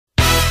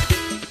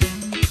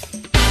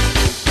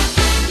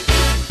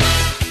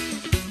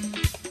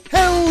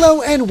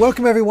Hello and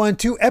welcome everyone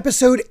to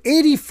episode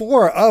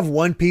 84 of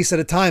One Piece at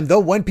a Time, the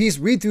One Piece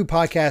read-through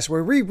podcast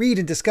where we read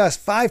and discuss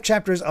 5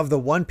 chapters of the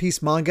One Piece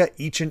manga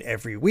each and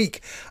every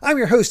week. I'm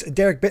your host,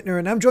 Derek Bittner,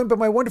 and I'm joined by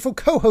my wonderful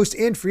co-host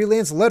and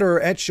freelance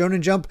letterer at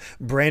Shonen Jump,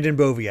 Brandon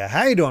Bovia.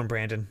 How you doing,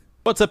 Brandon?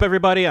 What's up,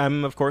 everybody?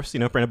 I'm, of course,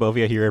 Brandon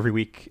Bovia here every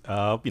week.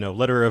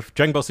 Letterer of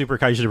Dragon Ball Super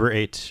Kaiju number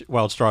 8,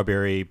 Wild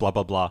Strawberry, blah,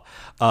 blah, blah.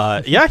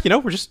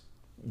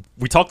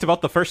 We talked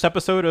about the first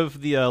episode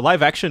of the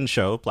live action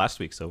show last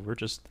week, so we're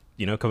just,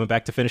 coming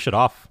back to finish it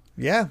off.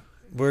 Yeah,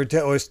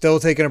 we're still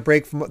taking a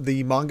break from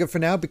the manga for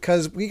now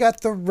because we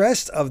got the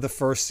rest of the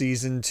first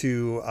season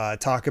to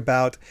talk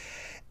about.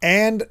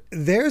 And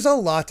there's a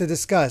lot to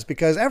discuss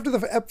because after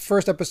the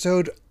first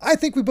episode, I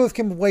think we both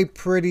came away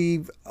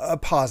pretty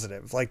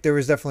positive. Like there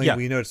was definitely,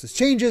 we noticed the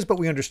changes, but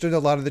we understood a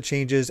lot of the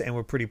changes and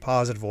we're pretty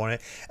positive on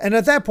it. And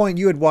at that point,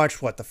 you had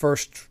watched, the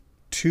first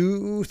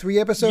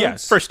 2-3 episodes? Yeah,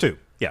 first 2.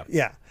 Yeah.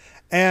 Yeah.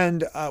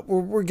 And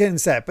we're getting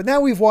set. But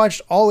now we've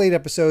watched all 8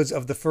 episodes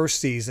of the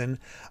first season,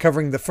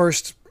 covering the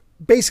first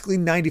basically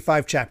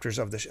 95 chapters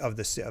of this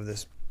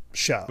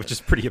show, which is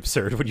pretty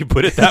absurd when you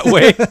put it that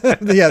way.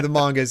 Yeah, the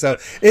manga. So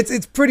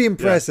it's pretty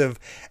impressive.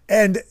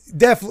 Yeah. And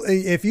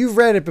definitely, if you've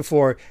read it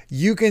before,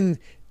 you can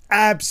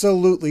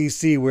absolutely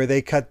see where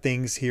they cut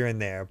things here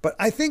and there. But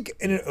I think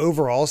in an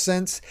overall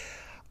sense,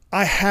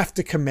 I have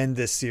to commend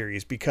this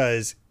series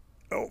because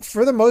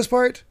for the most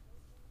part,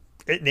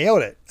 it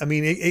nailed it. I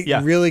mean,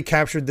 it really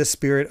captured the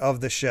spirit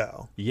of the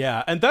show.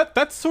 Yeah, and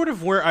that's sort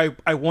of where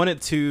I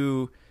wanted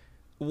to,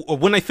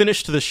 when I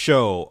finished the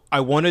show, I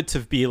wanted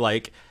to be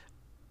like,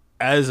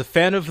 as a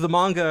fan of the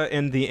manga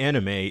and the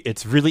anime,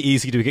 it's really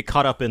easy to get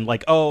caught up in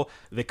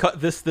they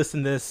cut this,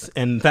 and this,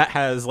 and that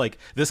has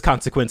this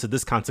consequence and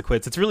this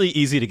consequence. It's really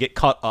easy to get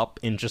caught up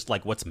in just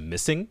what's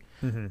missing.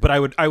 Mm-hmm. But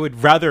I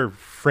would rather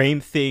frame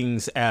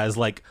things as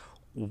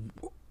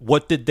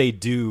what did they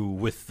do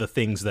with the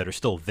things that are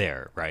still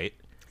there, right?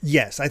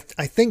 Yes, I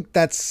think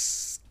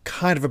that's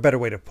kind of a better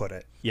way to put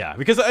it. Yeah,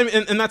 because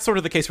and that's sort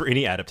of the case for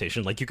any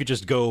adaptation. You could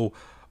just go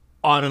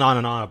on and on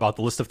and on about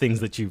the list of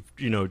things that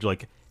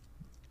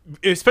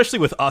especially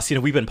with us,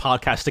 we've been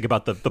podcasting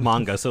about the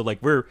manga, so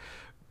we're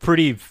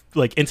pretty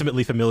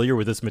intimately familiar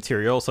with this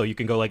material. So you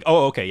can go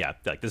oh, okay, yeah,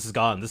 this is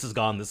gone, this is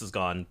gone, this is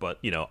gone. But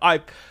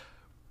I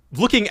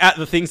looking at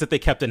the things that they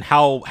kept and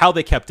how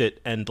they kept it,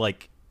 and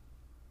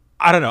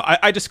I don't know.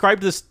 I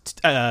described this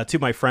to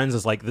my friends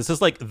as this is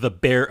the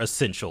bare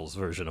essentials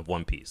version of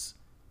One Piece.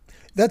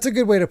 That's a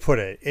good way to put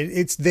it.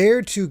 It's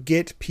there to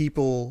get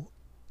people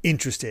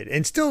interested,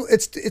 and still,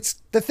 it's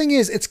the thing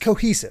is, it's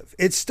cohesive.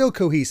 It's still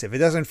cohesive. It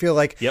doesn't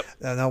feel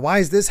now why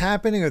is this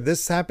happening or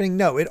this happening?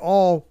 No, it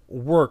all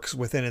works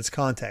within its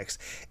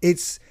context.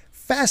 It's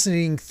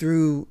fascinating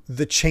through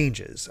the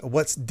changes.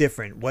 What's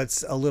different?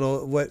 What's a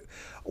little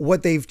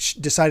what they've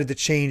decided to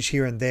change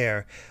here and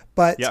there,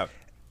 but. Yeah.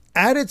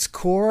 At its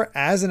core,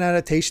 as an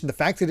adaptation, the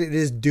fact that it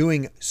is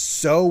doing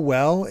so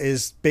well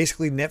is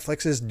basically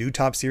Netflix's new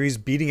top series,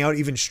 beating out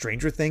even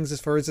Stranger Things as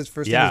far as its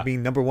first time as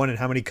being number 1 in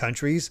how many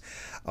countries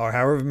or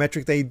however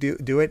metric they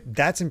do it.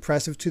 That's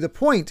impressive to the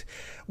point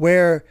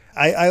where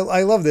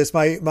I love this.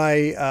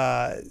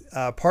 My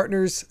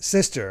partner's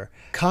sister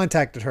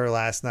contacted her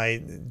last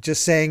night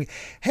just saying,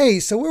 hey,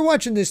 so we're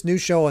watching this new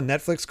show on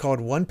Netflix called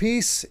One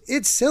Piece.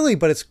 It's silly,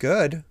 but it's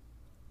good.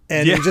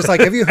 And just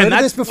have you heard of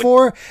this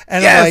before?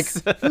 And yes!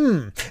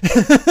 I'm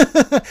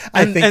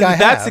I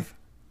have.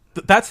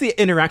 That's the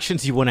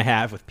interactions you want to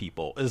have with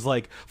people, is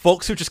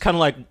folks who just kind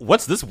of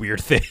what's this weird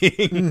thing?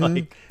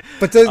 Mm-hmm.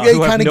 But they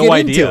kind of get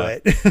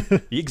into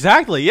it.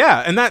 Exactly,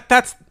 yeah. And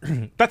that's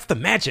the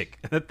magic.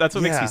 That's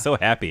what makes me so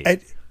happy.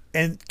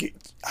 And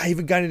I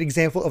even got an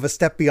example of a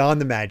step beyond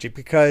the magic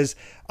because,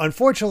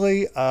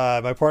 unfortunately,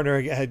 my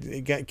partner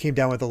came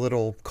down with a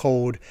little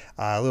cold,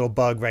 a little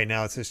bug right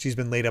now. So she's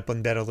been laid up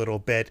in bed a little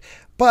bit.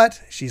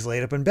 But she's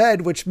laid up in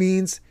bed, which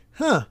means,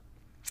 can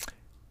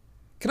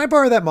I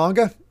borrow that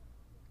manga?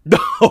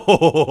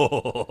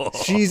 No.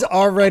 She's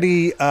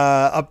already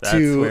up That's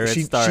to... where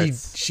it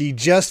starts. She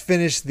just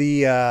finished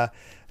the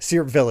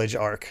Syrup Village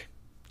arc.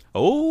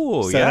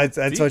 Oh, so yeah.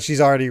 That's what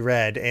she's already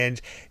read, and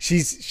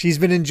she's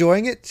been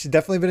enjoying it. She's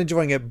definitely been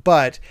enjoying it,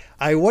 but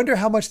I wonder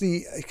how much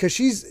because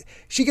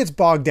she gets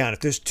bogged down.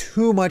 If there's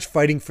too much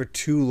fighting for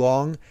too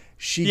long,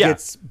 she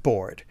gets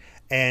bored,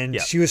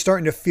 and she was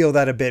starting to feel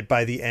that a bit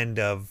by the end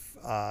of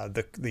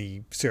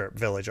the Syrup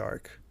Village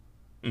arc.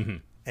 Mm-hmm.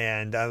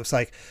 And I was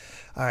like,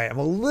 all right, I'm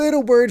a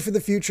little worried for the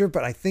future,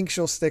 but I think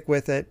she'll stick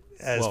with it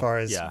as far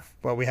as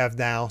what we have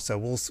now. So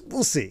we'll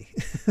see.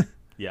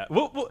 Yeah,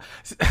 well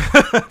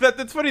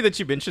that's funny that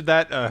you mentioned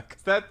that.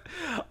 'Cause that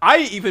I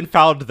even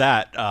found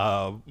that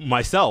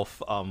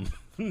myself.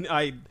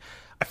 I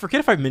forget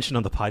if I mentioned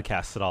on the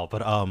podcast at all,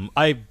 but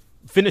I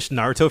finished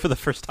Naruto for the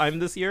first time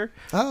this year.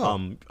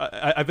 Oh,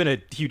 I've been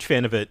a huge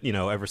fan of it,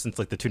 ever since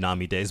the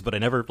Toonami days, but I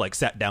never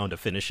sat down to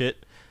finish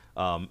it.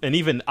 And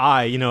even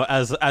I,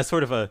 as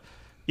sort of a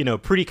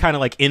pretty kind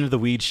of in the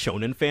weeds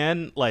shonen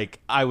fan,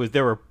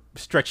 there were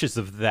stretches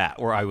of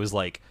that where I was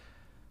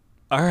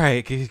all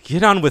right,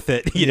 get on with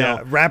it,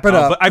 wrap it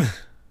up. But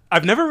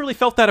I've never really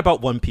felt that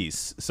about One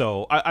Piece.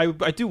 So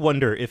I do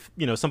wonder if,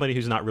 somebody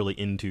who's not really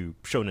into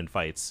shonen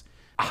fights,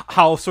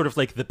 how sort of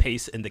like the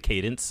pace and the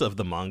cadence of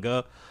the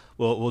manga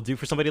will do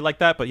for somebody like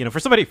that. But, for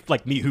somebody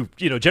like me who,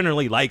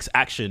 generally likes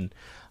action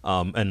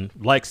and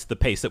likes the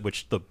pace at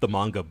which the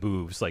manga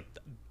moves, like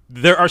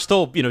there are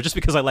still, just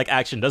because I like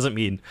action doesn't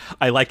mean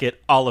I like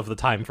it all of the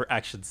time for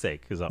action's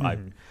sake. Because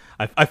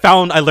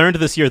I learned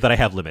this year that I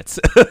have limits.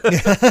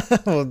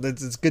 Well,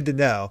 it's good to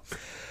know.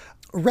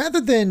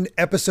 Rather than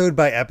episode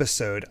by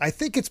episode, I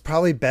think it's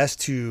probably best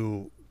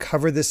to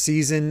cover this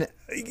season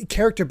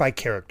character by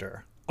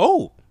character.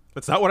 Oh,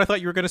 that's not what I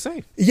thought you were going to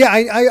say. Yeah,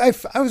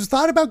 I was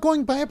thought about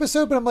going by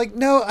episode, but I'm like,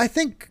 no, I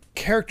think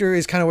character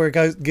is kind of where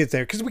it gets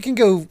there. Because we can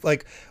go,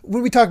 like,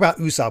 when we talk about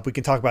Usopp, we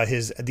can talk about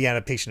the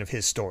adaptation of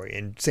his story,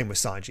 and same with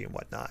Sanji and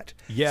whatnot.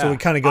 Yeah. So we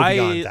kind of go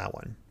beyond that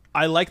one.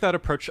 I like that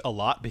approach a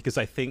lot because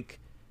I think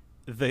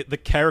the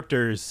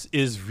characters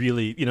is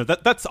really,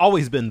 that's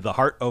always been the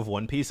heart of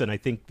One Piece, and I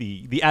think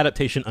the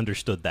adaptation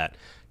understood that.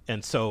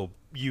 And so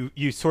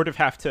you sort of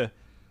have to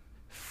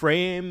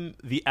frame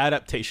the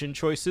adaptation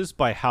choices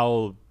by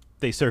how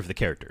they serve the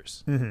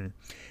characters. Mm-hmm.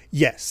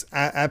 Yes,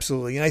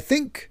 absolutely. And I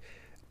think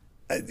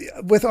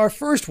with our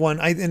first one,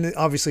 and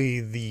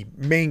obviously the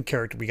main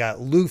character, we got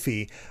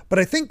Luffy, but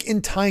I think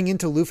in tying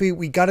into Luffy,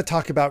 we got to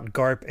talk about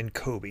Garp and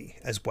Koby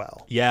as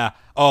well. Yeah.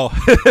 Oh,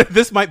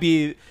 this might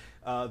be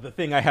the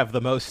thing I have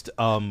the most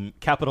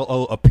capital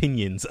O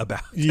opinions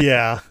about.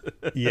 Yeah,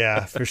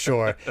 for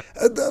sure.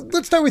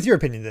 Let's start with your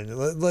opinion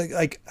then.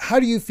 Like, how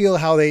do you feel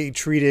how they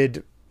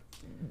treated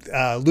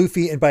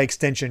Luffy and by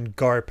extension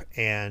Garp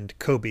and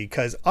Koby?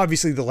 Because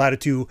obviously the latter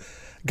two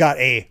got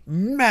a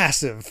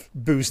massive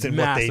boost in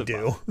what they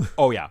do.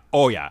 Oh yeah.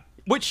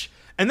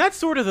 And that's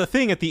sort of the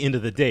thing at the end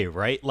of the day,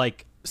 right?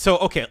 Like, so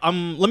okay,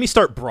 let me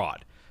start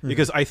broad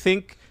because I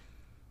think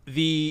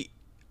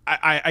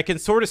I can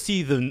sort of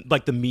see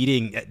the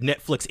meeting at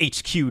Netflix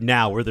HQ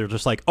now where they're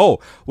just like, oh,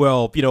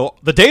 well,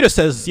 the data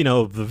says,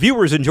 the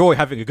viewers enjoy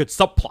having a good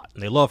subplot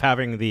and they love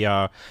having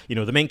the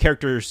main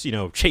characters,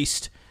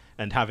 chased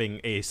and having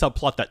a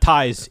subplot that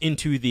ties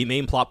into the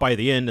main plot by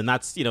the end. And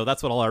that's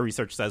what all our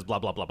research says, blah,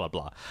 blah, blah, blah,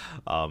 blah.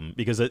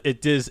 Because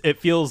it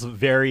feels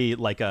very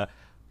like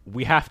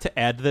we have to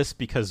add this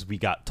because we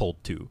got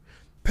told to.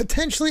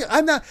 Potentially,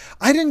 I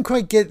didn't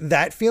quite get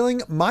that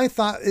feeling. My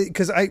thought,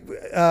 because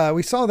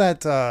we saw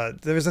that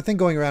there was a thing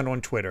going around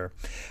on Twitter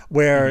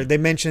where they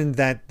mentioned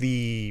that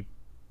the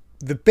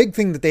big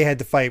thing that they had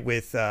to fight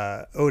with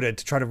Oda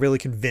to try to really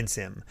convince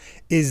him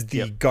is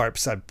the Garp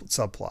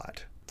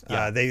subplot.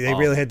 Yeah. They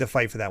really had to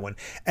fight for that one.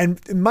 And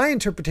my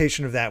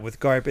interpretation of that with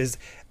Garp is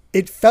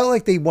it felt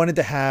like they wanted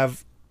to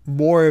have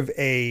more of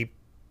a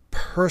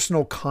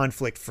personal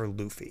conflict for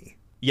Luffy.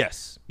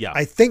 Yes. Yeah.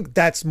 I think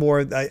that's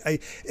more.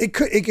 It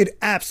could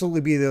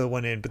absolutely be the other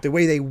one in, but the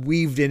way they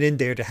weaved it in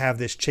there to have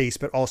this chase,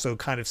 but also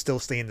kind of still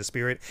stay in the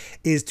spirit,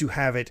 is to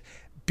have it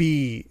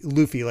be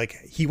Luffy. Like,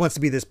 he wants to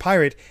be this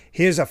pirate.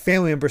 Here's a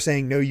family member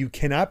saying, no, you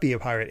cannot be a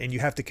pirate, and you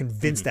have to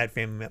convince that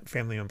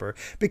family member,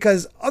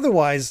 because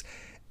otherwise,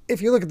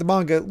 if you look at the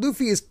manga,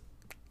 Luffy is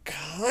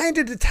kind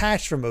of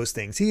detached from most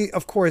things. He,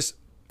 of course,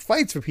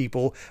 fights for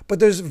people, but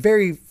there's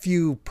very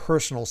few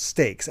personal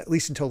stakes, at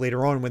least until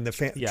later on when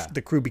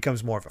the crew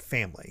becomes more of a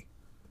family.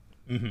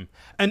 Mm-hmm.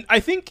 And I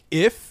think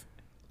if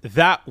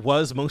that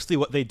was mostly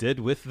what they did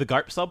with the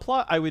Garp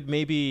subplot, I would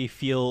maybe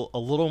feel a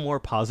little more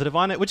positive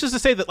on it, which is to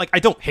say that, like, I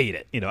don't hate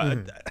it,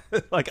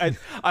 like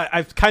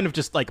I've kind of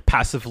just like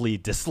passively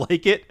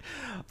dislike it,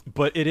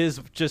 but it is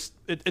just,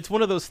 it's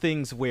one of those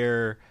things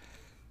where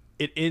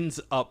it ends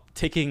up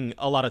taking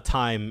a lot of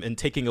time and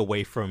taking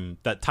away from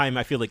that time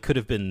I feel like could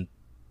have been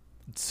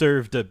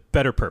served a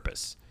better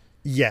purpose.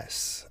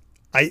 Yes.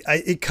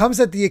 It comes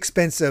at the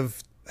expense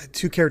of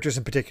two characters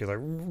in particular,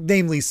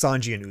 namely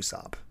Sanji and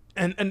Usopp.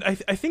 And I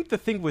think the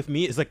thing with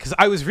me is, like, because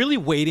I was really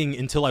waiting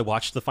until I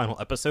watched the final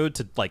episode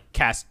to, like,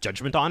 cast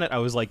judgment on it. I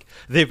was like,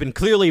 they've been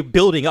clearly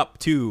building up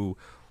to,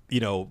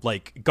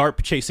 like,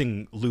 Garp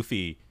chasing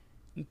Luffy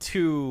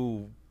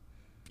to,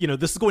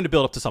 this is going to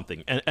build up to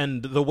something.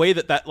 And the way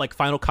that like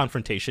final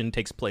confrontation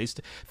takes place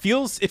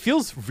it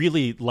feels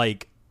really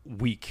like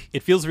weak.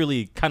 It feels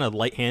really kind of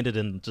lightheaded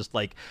and just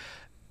like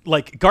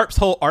Garp's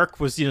whole arc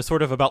was,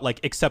 sort of about like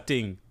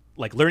accepting,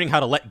 like learning how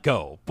to let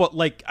go. But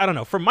like, I don't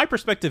know, from my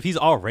perspective, he's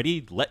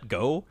already let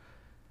go.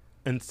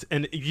 And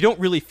you don't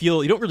really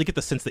get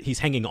the sense that he's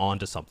hanging on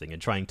to something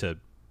and trying to,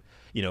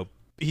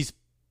 he's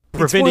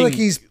preventing. It's more like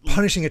he's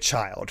punishing a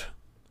child.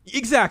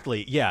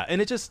 Exactly. Yeah.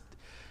 And it just,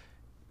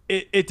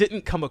 it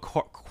didn't come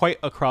quite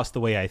across the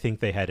way I think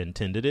they had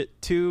intended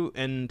it to.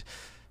 And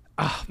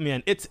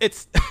man, it's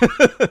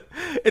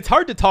it's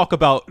hard to talk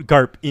about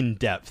Garp in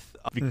depth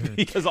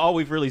because all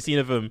we've really seen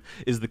of him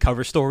is the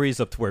cover stories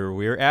up to where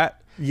we're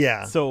at.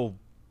 Yeah. So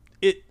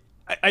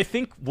I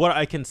think what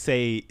I can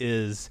say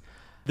is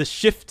the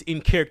shift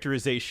in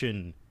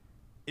characterization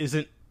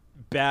isn't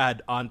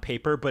bad on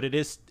paper, but it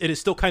is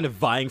still kind of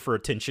vying for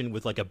attention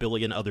with like a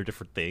billion other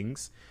different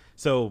things.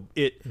 So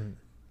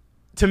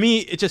to me,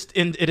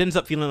 it ends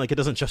up feeling like it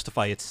doesn't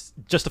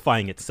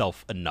justifying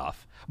itself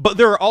enough. But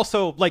there are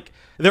also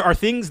there are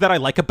things that I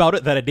like about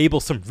it that enable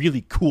some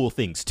really cool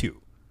things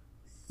too.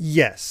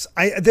 Yes,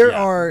 there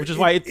are, which is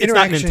why it's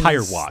not an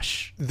entire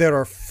wash. That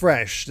are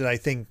fresh that I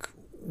think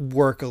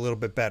work a little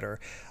bit better.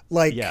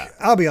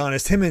 I'll be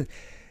honest, him and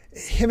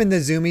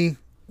Nezumi,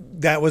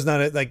 that was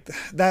not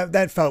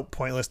that felt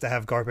pointless to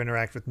have Garp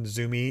interact with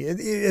Nezumi,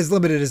 as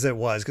limited as it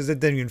was, because it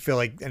didn't even feel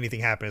like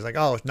anything happened. It's like,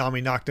 oh, Nami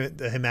knocked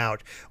him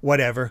out,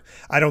 whatever,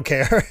 I don't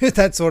care,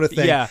 that sort of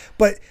thing.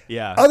 But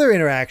other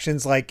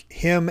interactions like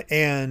him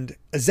and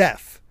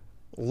Zeph,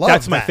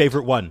 that's my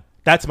favorite one.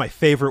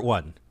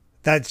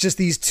 That's just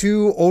these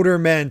two older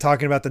men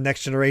talking about the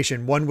next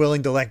generation, one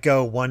willing to let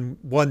go, one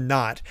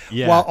not,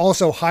 while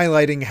also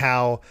highlighting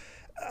how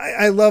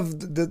I love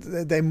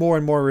they more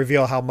and more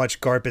reveal how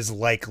much Garp is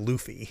like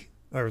Luffy,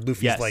 or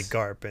Luffy's like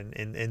Garp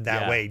in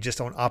that way,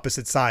 just on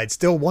opposite sides.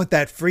 Still want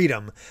that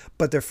freedom,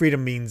 but their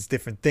freedom means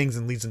different things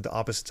and leads them to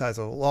opposite sides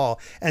of the law.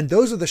 And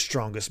those are the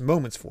strongest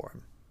moments for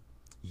him.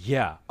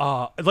 Yeah.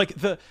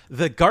 The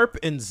Garp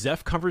and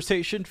Zeph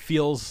conversation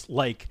feels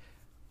like,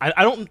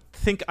 I don't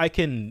think I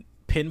can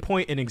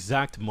pinpoint an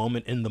exact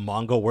moment in the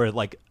manga where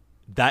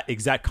that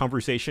exact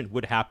conversation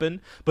would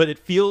happen, but it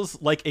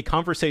feels like a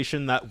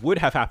conversation that would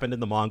have happened in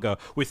the manga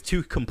with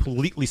two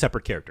completely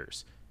separate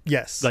characters.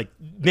 Yes.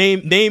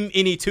 Name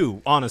any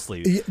two,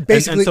 honestly.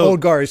 Basically,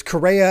 old guards,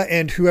 Correa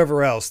and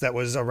whoever else that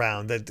was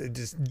around that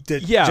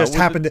just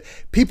happened.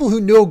 People who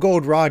know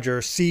Gold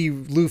Roger see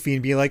Luffy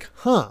and be like,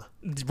 huh.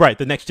 Right,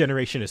 the next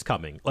generation is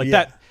coming.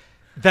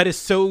 That is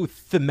so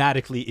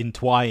thematically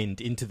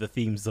entwined into the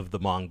themes of the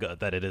manga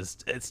that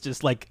it's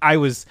just I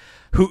was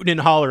hooting and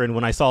hollering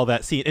when I saw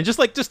that scene, and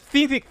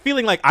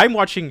feeling like I'm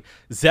watching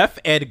Zeph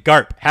and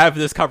Garp have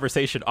this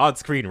conversation on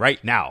screen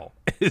right now.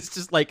 It's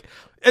just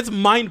it's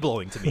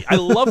mind-blowing to me. I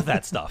love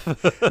that stuff.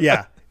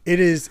 Yeah,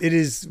 it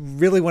is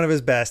really one of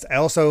his best. I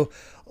also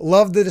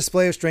love the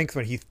display of strength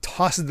when he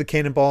tosses the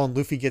cannonball and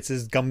Luffy gets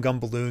his gum gum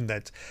balloon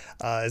that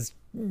is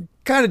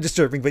kind of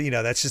disturbing, but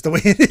that's just the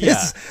way it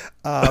is.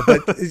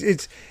 But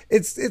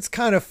it's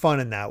kind of fun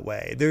in that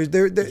way.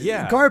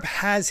 Garp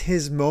has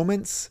his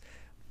moments,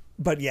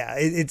 but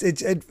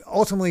it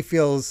ultimately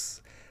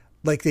feels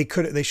like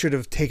they should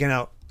have taken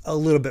out a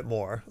little bit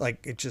more.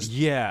 It just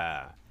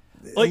a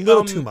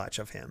little too much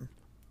of him.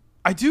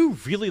 I do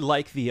really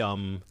like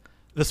the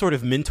sort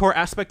of mentor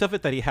aspect of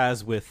it that he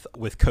has with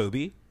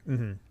Kobe,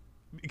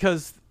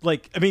 because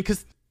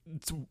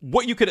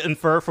what you could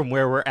infer from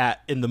where we're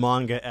at in the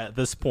manga at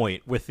this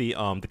point with the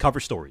cover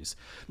stories,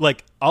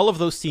 all of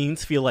those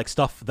scenes feel like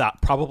stuff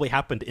that probably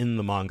happened in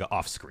the manga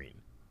off screen.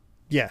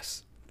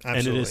 Yes,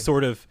 absolutely. And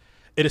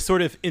it is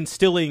sort of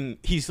instilling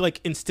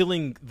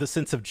the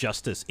sense of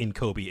justice in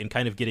Kobe and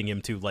kind of getting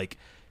him to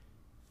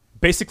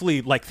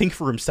basically think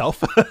for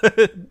himself.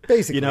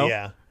 Basically,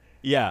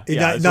 yeah.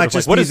 Not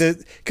just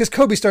because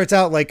Kobe starts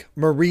out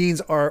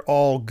Marines are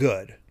all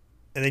good,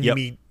 and then you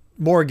meet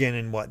Morgan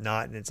and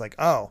whatnot, and it's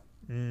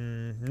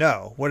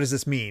no, what does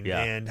this mean?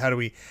 And how do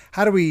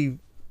we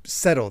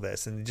settle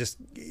this and just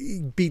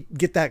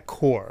get that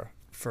core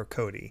for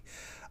Cody?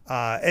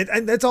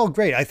 And that's all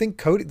great. I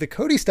think the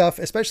Cody stuff,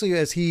 especially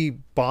as he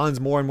bonds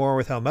more and more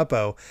with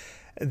Helmeppo,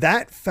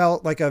 that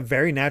felt like a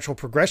very natural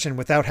progression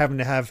without having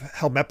to have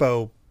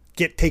Helmeppo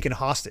get taken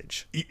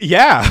hostage.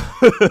 Yeah.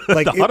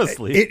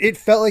 Honestly. It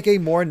felt like a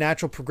more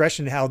natural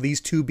progression how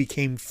these two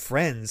became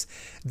friends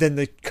than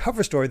the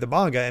cover story of the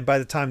manga. And by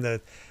the time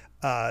the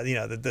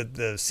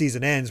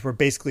season ends, we're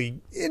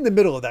basically in the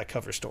middle of that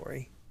cover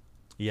story.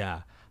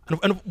 Yeah.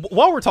 And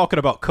while we're talking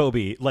about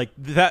Kobe,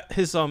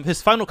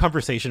 his final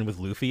conversation with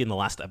Luffy in the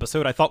last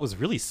episode, I thought was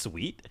really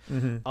sweet.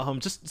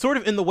 Just sort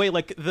of in the way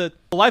the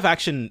live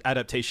action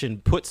adaptation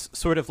puts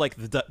sort of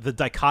the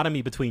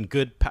dichotomy between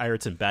good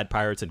pirates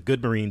and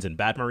good Marines and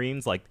bad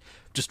Marines.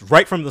 Just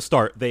right from the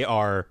start, they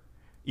are,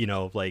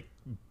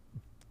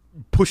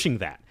 pushing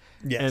that.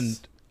 Yes. And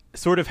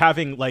sort of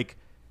having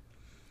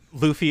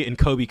Luffy and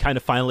Kobe kind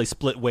of finally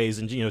split ways,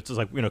 and it's just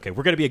okay,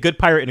 we're going to be a good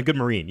pirate and a good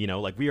Marine.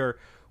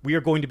 We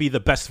are going to be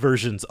the best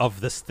versions of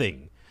this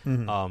thing.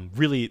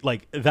 Really,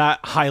 that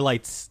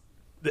highlights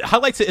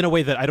it in a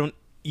way that I don't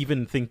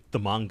even think the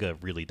manga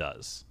really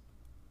does.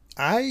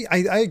 I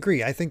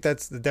agree. I think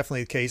that's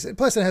definitely the case.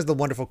 Plus, it has the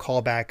wonderful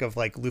callback of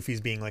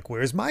Luffy's being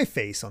 "Where's my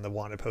face?" on the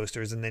wanted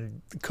posters, and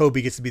then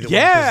Kobe gets to be the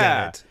one to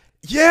present it.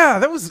 Yeah,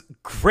 that was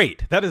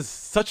great. That is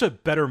such a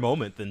better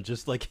moment than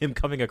just him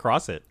coming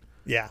across it.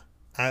 Yeah.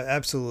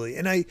 Absolutely.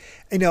 And I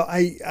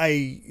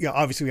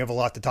obviously we have a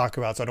lot to talk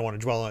about, so I don't want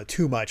to dwell on it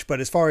too much, but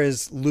as far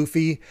as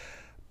Luffy,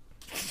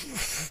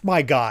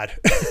 my God,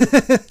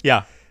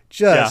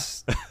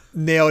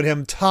 nailed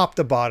him top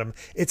to bottom.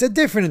 It's a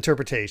different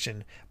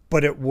interpretation,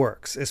 but it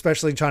works,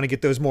 especially trying to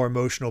get those more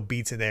emotional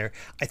beats in there.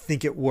 I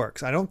think it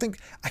works. I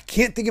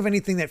can't think of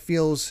anything that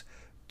feels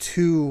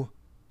too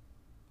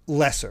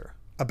lesser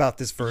about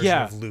this version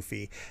of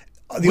Luffy.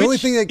 The only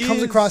thing that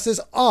comes across as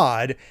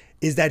odd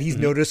is that he's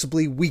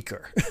noticeably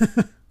weaker.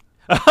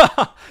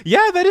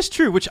 Yeah, that is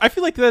true. Which I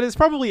feel like that is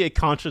probably a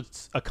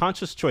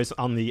conscious choice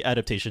on the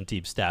adaptation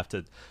team staff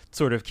to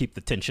sort of keep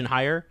the tension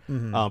higher,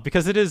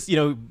 because it is,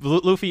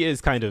 Luffy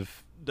is kind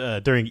of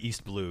during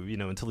East Blue,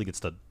 until he gets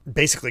to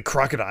basically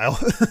crocodile.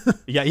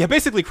 yeah,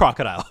 basically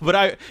crocodile.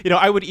 But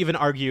I would even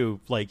argue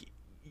like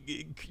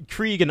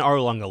Krieg and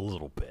Arlong a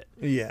little bit.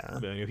 Yeah,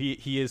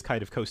 he is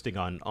kind of coasting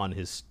on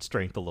his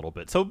strength a little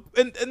bit. So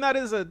and that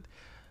is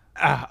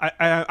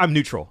I'm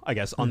neutral, I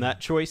guess, on that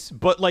choice.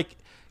 But like,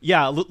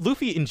 yeah,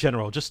 Luffy in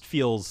general just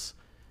feels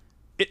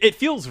it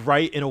feels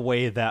right in a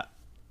way that,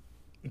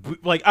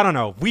 like, I don't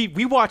know.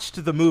 We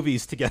watched the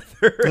movies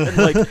together, and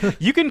like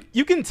you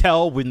can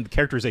tell when the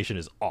characterization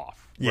is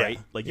off, right?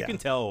 Like you can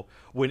tell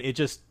when it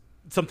just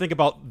something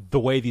about the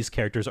way these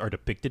characters are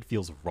depicted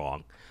feels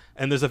wrong.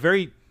 And there's a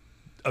very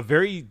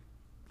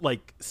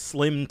like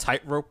slim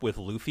tightrope with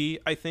Luffy,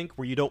 I think,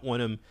 where you don't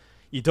want him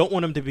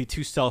to be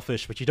too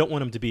selfish, but you don't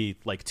want him to be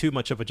like too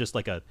much of a just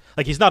like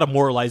he's not a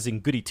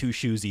moralizing goody two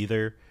shoes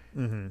either.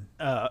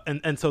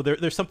 And so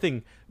there's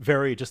something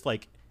very just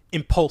like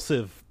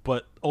impulsive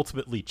but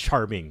ultimately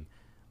charming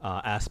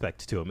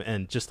aspect to him,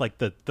 and just like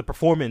the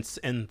performance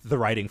and the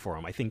writing for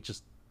him, I think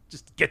just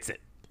gets it.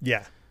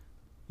 Yeah,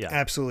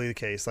 absolutely the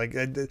case. Like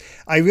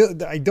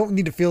I don't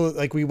need to feel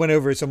like we went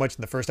over it so much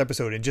in the first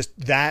episode, and just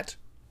that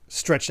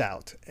stretched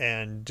out,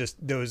 and just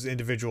those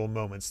individual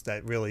moments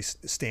that really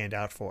stand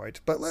out for it.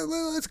 But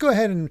let's go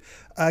ahead and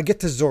get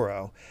to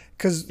Zoro,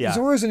 because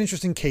Zoro's an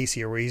interesting case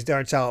here, where he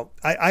starts out.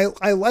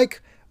 I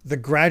like the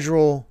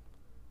gradual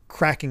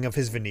cracking of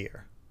his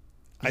veneer.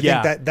 I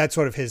think that's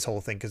sort of his whole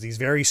thing, because he's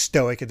very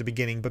stoic at the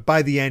beginning, but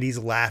by the end he's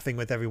laughing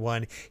with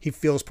everyone. He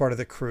feels part of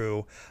the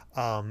crew.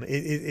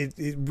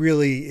 It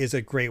really is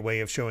a great way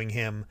of showing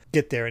him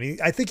get there,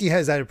 and I think he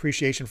has that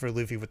appreciation for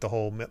Luffy with the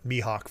whole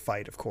Mihawk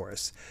fight, of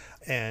course,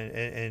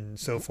 and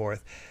so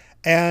forth.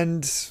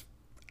 And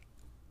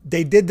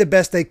they did the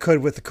best they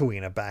could with the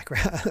Kuina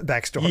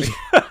backstory.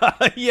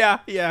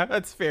 Yeah,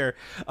 that's fair.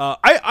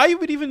 I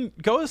would even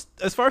go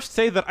as far as to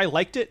say that I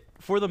liked it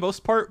for the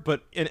most part,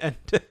 but and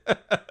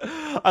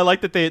I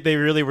like that they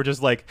really were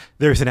just like,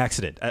 there's an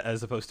accident,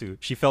 as opposed to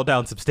she fell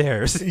down some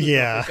stairs.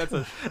 Yeah,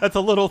 that's a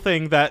little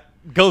thing that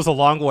goes a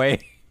long way.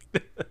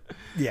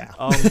 Yeah.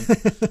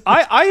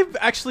 I've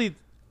actually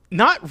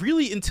not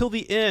really until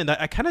the end.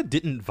 I kind of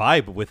didn't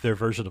vibe with their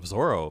version of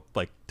Zoro,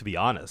 like, to be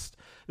honest.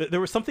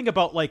 There was something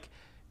about, like,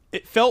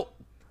 it felt,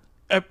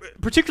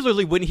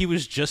 particularly when he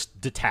was just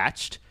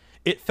detached,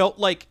 it felt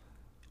like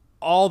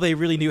all they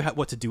really knew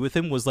what to do with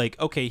him was like,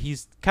 okay,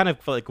 he's kind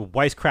of like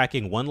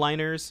wisecracking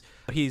one-liners.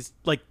 He's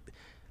like,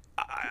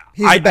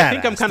 I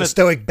think I'm kind of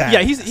stoic badass.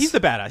 Yeah, he's the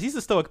badass. He's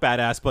the stoic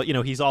badass, but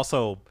he's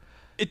also.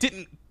 It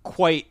didn't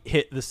quite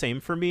hit the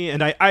same for me,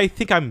 and I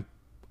think I'm.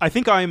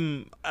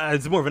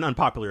 It's more of an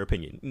unpopular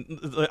opinion.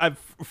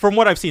 From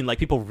what I've seen, like,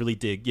 people really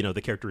dig,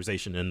 the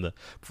characterization and the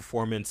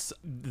performance.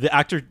 The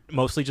actor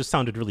mostly just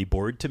sounded really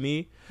bored to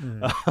me,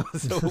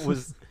 so it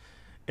was.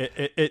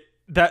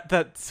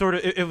 That sort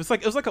of it was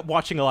like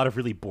watching a lot of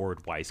really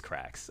bored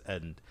wisecracks.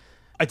 And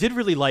I did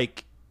really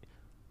like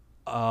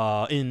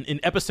in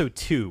episode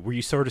 2, where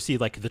you sort of see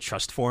like the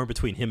trust form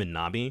between him and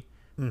Nami,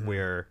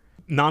 where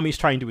Nami's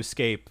trying to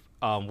escape,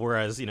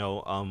 whereas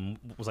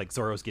was like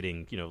Zoro's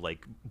getting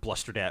like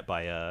blustered at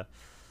by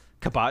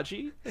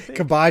Kabaji, I think.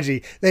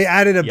 Kabaji. They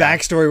added a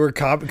backstory where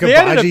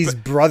Kabaji's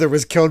brother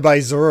was killed by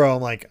Zoro.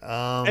 I'm like,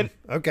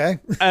 okay.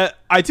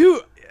 I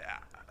do.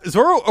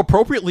 Zoro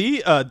appropriately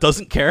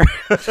doesn't care.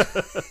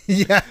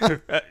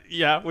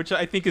 Yeah, which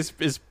I think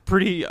is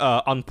pretty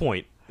on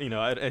point.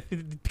 I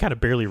think he kind of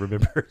barely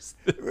remembers.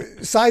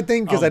 Side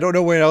thing, because I don't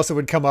know where else it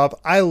would come up.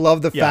 I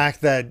love the fact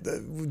that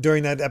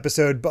during that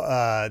episode,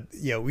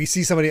 we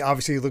see somebody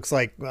obviously looks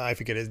like, I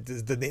forget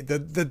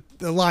the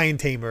lion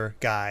tamer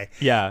guy.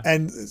 Yeah,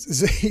 and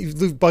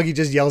Buggy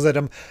just yells at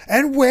him,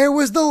 "And where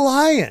was the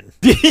lion?"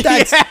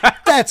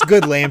 That's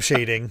good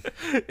lampshading.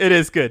 It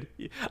is good.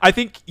 I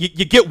think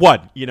you get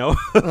one.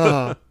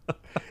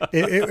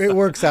 It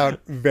works out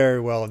very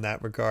well in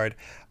that regard.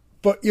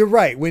 But you're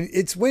right.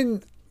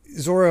 When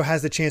Zoro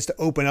has the chance to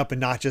open up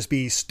and not just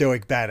be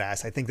stoic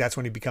badass, I think that's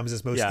when he becomes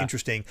his most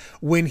interesting.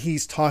 When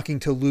he's talking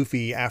to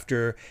Luffy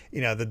after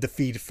the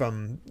defeat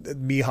from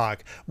Mihawk,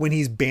 when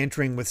he's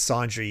bantering with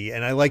Sanji,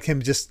 and I like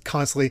him just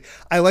constantly.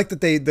 I like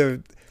that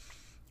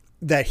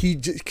that he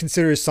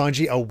considers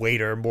Sanji a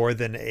waiter more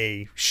than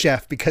a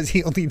chef, because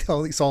he only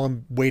saw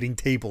him waiting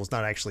tables,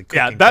 not actually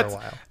cooking for a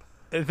while.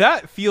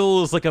 That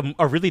feels like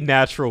a really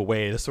natural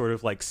way to sort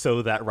of like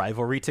sew that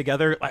rivalry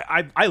together.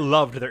 I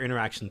loved their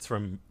interactions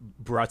from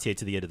Baratie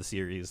to the end of the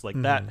series. Like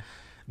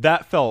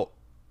that felt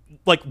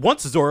like,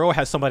 once Zoro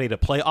has somebody to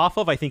play off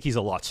of, I think he's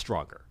a lot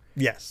stronger.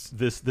 Yes.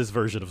 This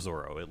version of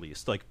Zoro, at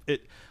least. Like,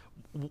 it,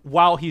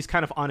 while he's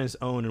kind of on his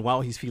own and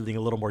while he's feeling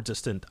a little more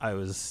distant, I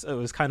was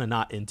kind of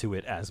not into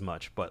it as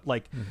much. But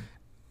like,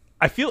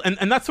 I feel,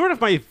 and that's sort of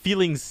my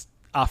feelings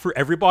for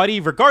everybody,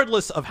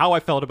 regardless of how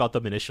I felt about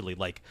them initially.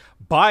 Like,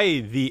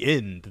 by the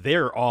end,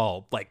 they're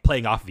all like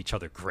playing off of each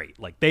other great.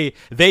 Like,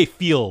 they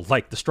feel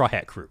like the Straw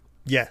Hat crew.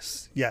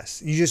 Yes.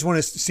 You just want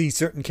to see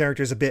certain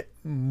characters a bit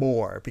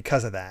more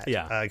because of that.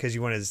 Yeah. Because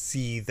you want to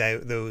see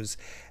those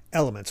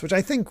elements, which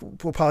I think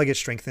will probably get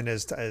strengthened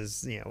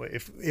as you know,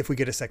 if we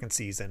get a second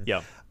season.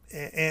 Yeah.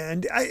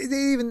 And I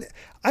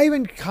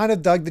even kind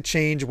of dug the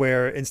change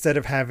where instead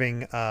of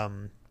having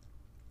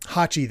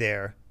Hachi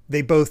there,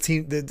 they both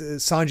the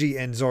Sanji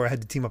and Zoro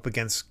had to team up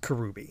against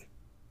Karubi.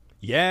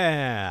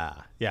 Yeah,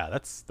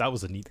 that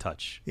was a neat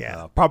touch.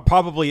 Yeah,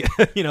 probably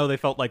they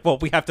felt like, well,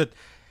 we have to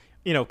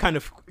kind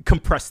of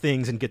compress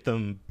things and get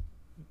them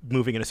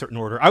moving in a certain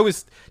order. I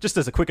was, just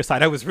as a quick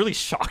aside, I was really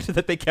shocked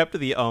that they kept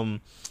the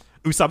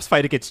Usopp's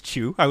fight against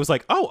Chu. I was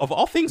like, oh, of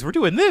all things, we're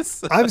doing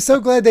this. I'm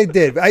so glad they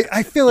did.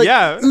 I feel like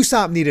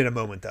Usopp needed a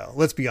moment, though.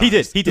 Let's be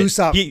honest. He did.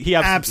 Usopp he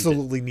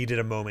absolutely needed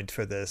a moment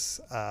for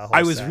this.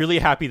 I was really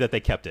happy that they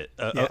kept it.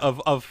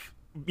 Of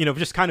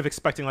just kind of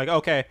expecting like,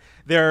 okay,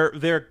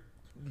 they're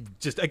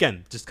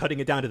just cutting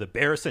it down to the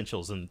bare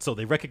essentials, and so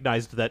they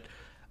recognized that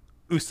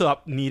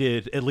Usopp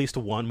needed at least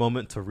one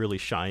moment to really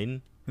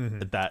shine. Mm-hmm.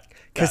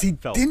 Because he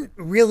didn't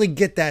really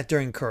get that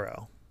during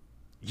Kuro.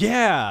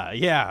 Yeah.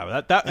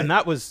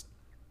 That was.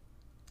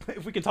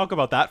 If we can talk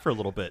about that for a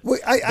little bit. Well,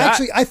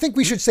 I think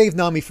we should save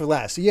Nami for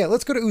last. So yeah,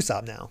 let's go to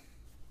Usopp now.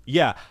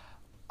 Yeah,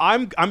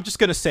 I'm just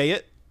gonna say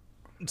it.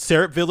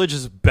 Syrup Village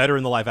is better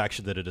in the live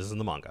action than it is in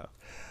the manga.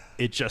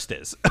 It just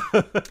is.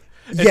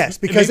 Yes,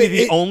 because it's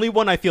the only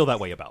one I feel that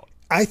way about.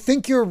 I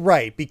think you're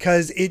right,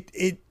 because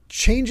it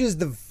changes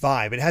the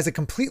vibe. It has a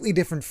completely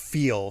different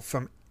feel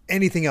from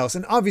anything else,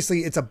 and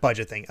obviously it's a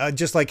budget thing.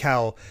 Just like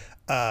how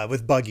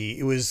with Buggy,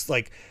 it was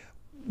like,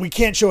 we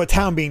can't show a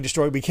town being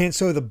destroyed. We can't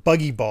show the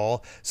buggy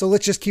ball. So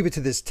let's just keep it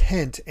to this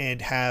tent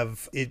and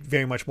have it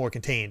very much more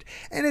contained.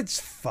 And it's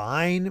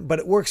fine, but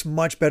it works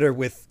much better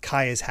with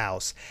Kaya's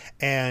house.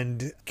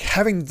 And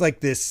having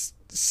like this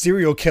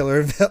serial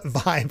killer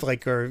vibe,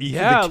 like, or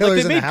the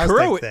killers in the house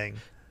type thing.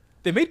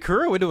 They made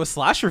Kuro into a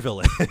slasher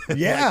villain.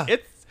 Yeah.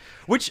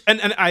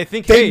 And I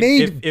think they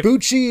made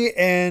Bucci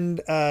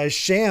and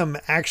Sham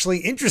actually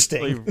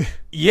interesting.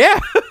 Yeah.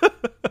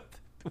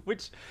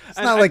 It's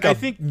not like a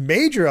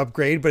major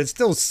upgrade, but it's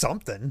still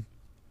something.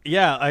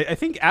 Yeah, I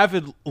think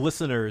avid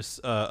listeners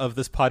of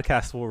this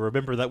podcast will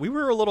remember that we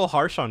were a little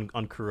harsh on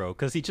Kuro,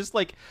 because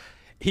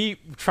he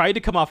tried to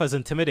come off as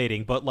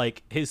intimidating, but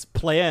like his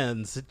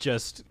plans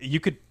you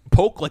could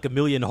poke like a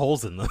million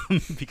holes in them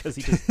because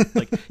he just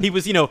like, he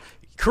was,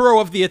 Kuro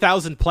of the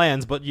 1,000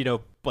 plans, but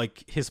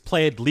like his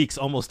plan leaks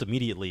almost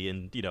immediately,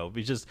 and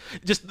just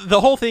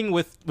the whole thing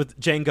with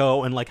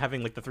Django and like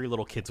having like the 3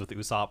 little kids with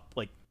Usopp,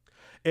 like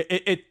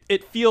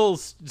it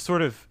feels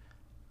sort of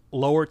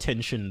lower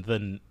tension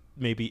than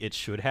maybe it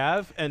should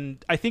have.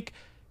 And I think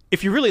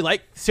if you really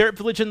like Syrup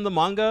Village in the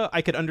manga,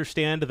 I could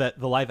understand that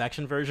the live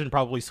action version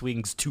probably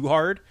swings too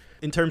hard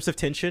in terms of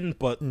tension.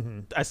 But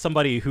as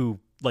somebody who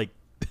like,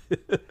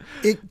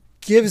 it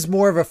gives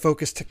more of a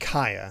focus to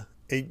Kaya.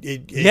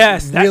 It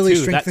really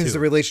strengthens the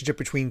relationship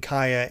between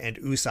Kaya and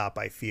Usopp,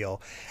 I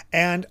feel.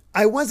 And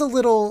I was a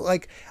little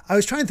like, I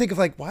was trying to think of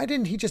like, why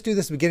didn't he just do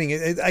this at the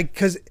beginning?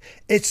 Because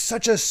it's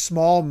such a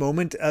small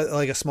moment,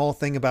 like a small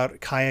thing about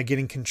Kaya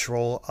getting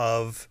control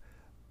of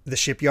the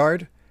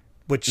shipyard,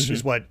 which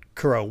is what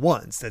Kuro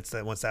wants.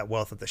 Wants that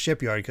wealth at the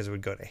shipyard because it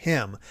would go to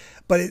him.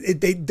 But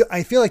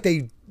I feel like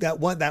that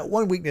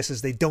one weakness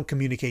is they don't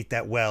communicate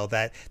that well.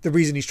 That the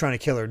reason he's trying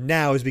to kill her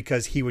now is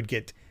because he would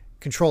get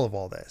control of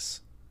all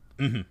this.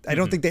 I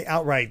don't think they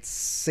outright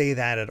say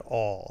that at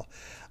all.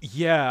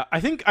 Yeah, I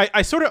think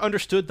I sort of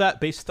understood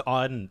that based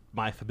on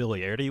my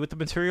familiarity with the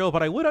material,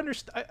 but I would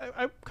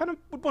I kind of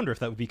would wonder if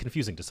that would be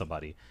confusing to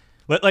somebody.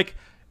 But like,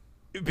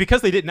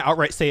 because they didn't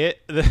outright say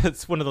it,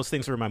 that's one of those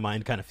things where my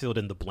mind kind of filled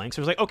in the blanks.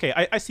 It was like,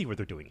 okay, I see what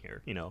they're doing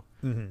here,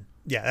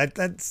 Yeah,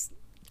 that's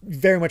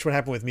very much what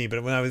happened with me.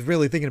 But when I was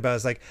really thinking about it, I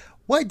was like,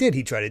 why did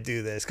he try to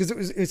do this? Because it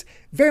was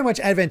very much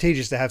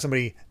advantageous to have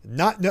somebody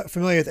not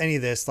familiar with any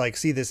of this, like,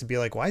 see this and be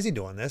like, why is he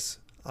doing this?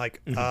 Like,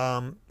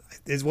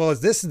 as well as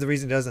this is the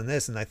reason he does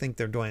this, and I think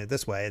they're doing it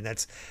this way, and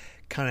that's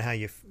kind of how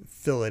you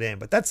fill it in.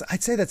 But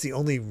I'd say that's the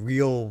only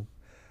real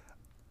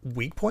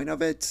weak point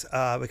of it,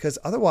 because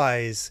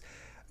otherwise,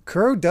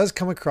 Kuro does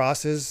come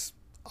across as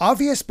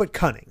obvious but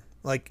cunning.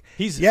 Like,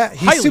 he's super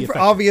effective.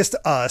 Obvious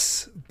to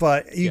us,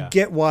 but you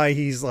get why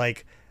he's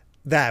like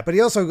that. But he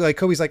also, like,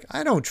 Kobe's like,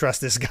 I don't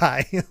trust this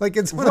guy. Like,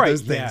 it's one of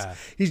those things. Yeah.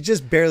 He's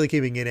just barely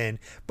keeping it in.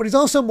 But he's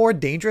also more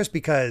dangerous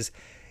because,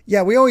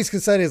 we always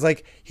consider it as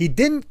like, he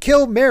didn't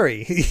kill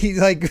Mary.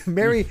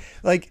 Mary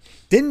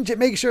didn't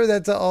make sure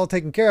that's all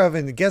taken care of.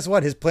 And guess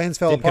what? His plans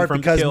fell apart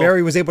because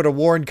Mary was able to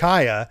warn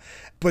Kaya.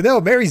 But no,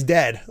 Mary's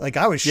dead. Like,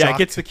 I was shocked. Yeah,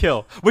 gets the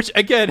kill. Which,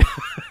 again,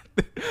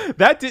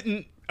 that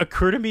didn't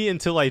occur to me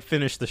until I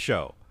finished the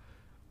show.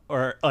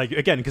 or like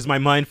again because my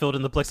mind filled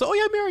in the blanks. Oh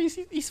yeah, Mary,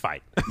 he's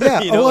fine.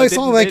 Yeah, well, I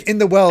saw like in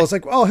the well. It's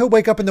like, oh, he'll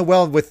wake up in the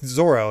well with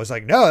Zoro. It's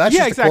like, no, that's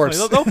just a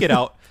corpse. They'll get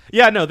out.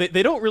 Yeah, no,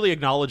 they don't really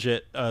acknowledge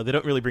it. They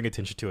don't really bring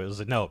attention to it. It was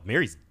like, no,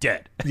 Mary's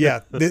dead.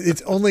 Yeah,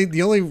 it's only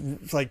the only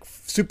like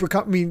super.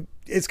 I mean,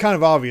 it's kind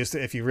of obvious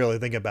if you really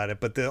think about it,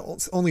 but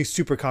the only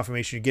super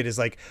confirmation you get is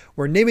like,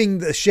 we're naming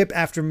the ship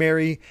after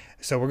Mary,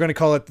 so we're going to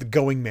call it the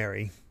Going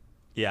Mary.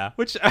 Yeah,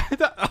 which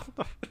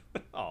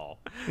oh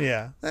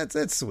yeah,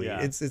 that's sweet.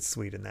 Yeah. It's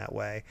sweet in that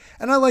way,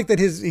 and I like that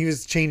he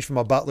was changed from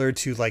a butler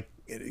to like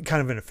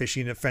kind of an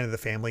officiant, a friend of the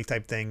family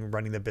type thing,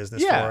 running the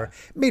business for her.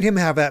 Made him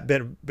have that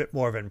bit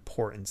more of an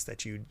importance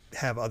that you'd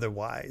have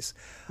otherwise.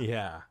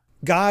 Yeah,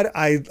 God,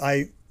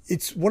 I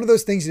it's one of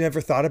those things you never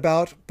thought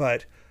about,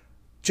 but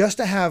just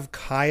to have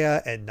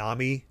Kaya and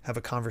Nami have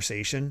a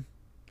conversation.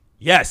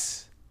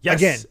 Yes.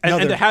 Again,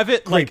 and to have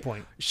it like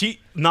point.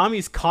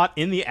 Nami's caught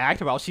in the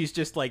act while she's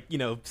just like,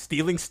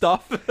 stealing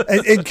stuff.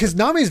 and because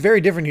Nami's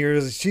very different here.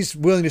 She's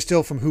willing to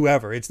steal from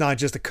whoever. It's not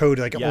just a code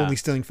like only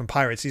stealing from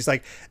pirates. She's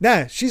like,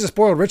 nah, she's a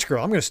spoiled rich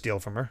girl. I'm going to steal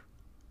from her.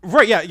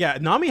 Right. Yeah.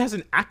 Nami has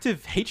an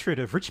active hatred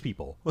of rich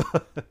people.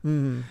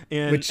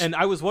 And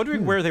I was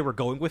wondering where they were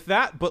going with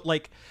that. But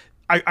like,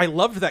 I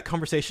loved that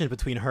conversation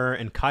between her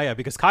and Kaya,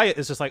 because Kaya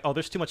is just like, oh,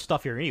 there's too much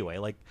stuff here anyway.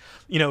 Like,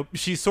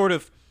 she's sort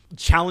of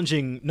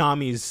challenging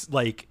Nami's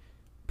like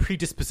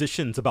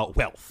predispositions about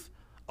wealth,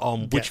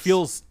 which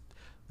feels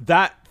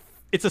that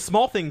it's a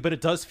small thing, but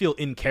it does feel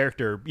in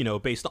character,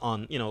 based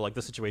on like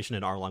the situation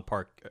in Arlong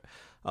Park,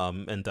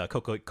 and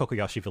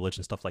Kokoyashi Village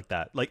and stuff like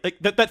that. Like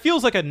that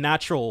feels like a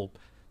natural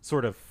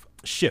sort of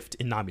shift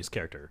in Nami's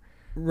character.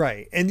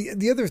 Right. And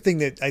the other thing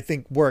that I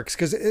think works,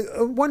 because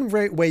one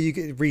way you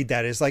could read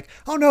that is like,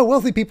 oh no,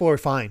 wealthy people are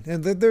fine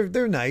and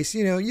they're nice,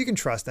 you can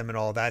trust them and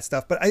all that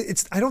stuff. But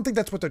I don't think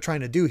that's what they're trying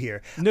to do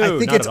here. No, I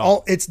think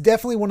it's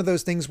definitely one of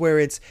those things where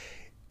it's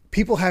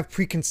people have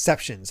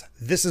preconceptions.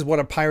 This is what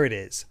a pirate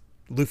is.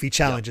 Luffy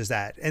challenges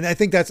that. And I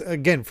think that's,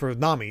 again, for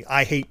Nami,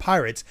 I hate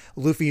pirates.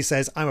 Luffy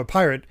says, I'm a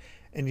pirate.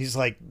 And he's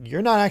like,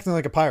 you're not acting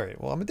like a pirate.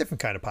 Well, I'm a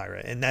different kind of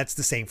pirate. And that's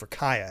the same for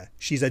Kaya.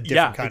 She's a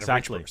different kind of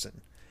rich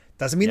person.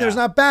 Doesn't mean there's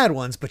not bad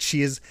ones, but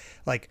she is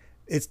like,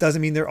 it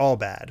doesn't mean they're all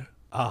bad.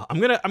 I'm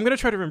gonna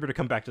try to remember to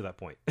come back to that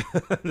point.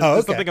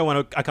 There's something I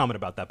want to comment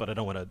about that, but I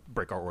don't want to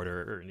break our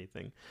order or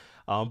anything.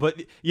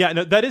 But yeah,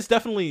 no, that is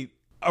definitely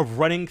a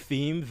running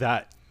theme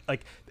that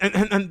like,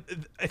 and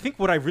I think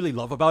what I really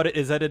love about it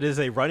is that it is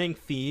a running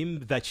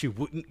theme that you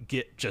wouldn't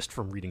get just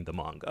from reading the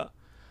manga.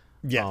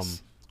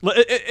 Yes.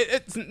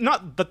 It's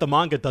not that the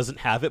manga doesn't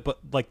have it, but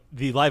like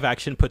the live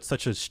action puts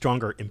such a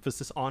stronger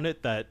emphasis on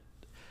it that,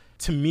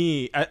 to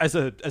me, as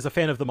a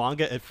fan of the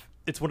manga,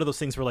 it's one of those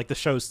things where like the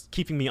show's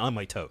keeping me on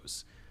my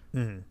toes.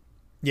 Mm-hmm.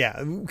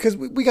 Yeah, because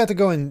we got to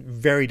go in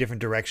very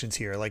different directions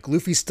here. Like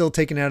Luffy's still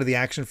taken out of the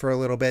action for a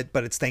little bit,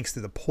 but it's thanks to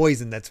the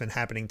poison that's been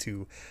happening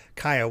to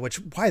Kaya. Which,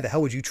 why the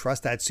hell would you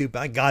trust that soup?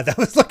 My God, that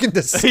was looking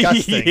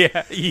disgusting.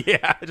 yeah.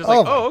 Just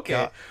like, okay.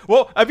 God.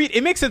 Well, I mean,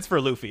 it makes sense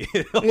for Luffy.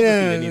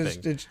 Yeah,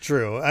 it's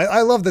true.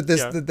 I love that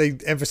that they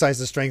emphasize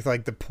the strength,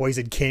 like the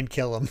poison can't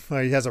kill him,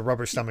 or he has a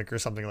rubber stomach or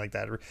something like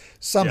that, or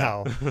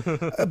somehow.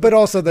 Yeah. But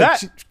also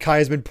that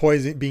Kaya's been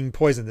being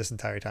poisoned this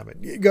entire time.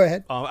 But go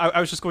ahead.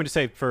 I was just going to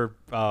say for.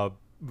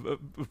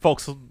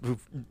 Folks who've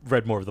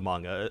read more of the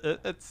manga,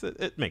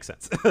 it makes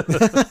sense.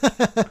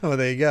 Well,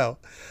 there you go.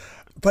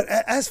 But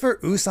as for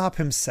Usopp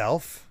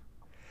himself,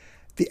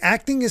 the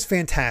acting is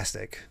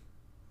fantastic.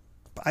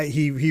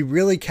 He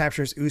really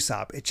captures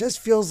Usopp. It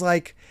just feels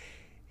like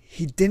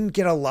he didn't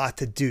get a lot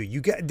to do. You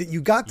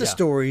got the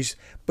stories,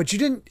 but you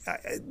didn't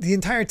the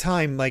entire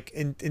time. Like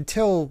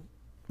until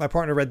my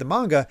partner read the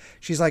manga,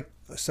 she's like,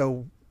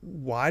 "So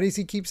why does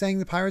he keep saying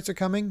the pirates are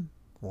coming?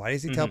 Why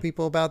does he tell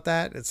people about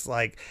that?" It's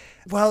like,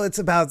 well, it's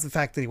about the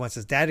fact that he wants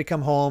his dad to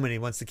come home and he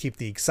wants to keep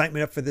the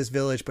excitement up for this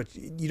village, but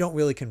you don't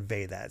really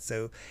convey that.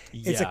 So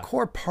it's a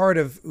core part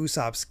of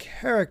Usopp's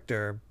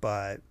character,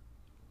 but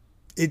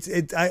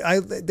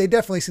they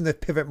definitely seem to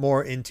pivot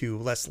more into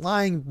less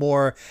lying,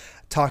 more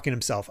talking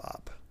himself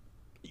up.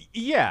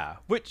 Yeah,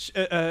 which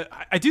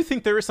I do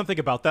think there is something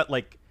about that,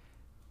 like,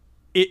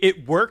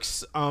 it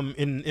works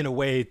in a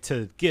way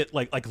to get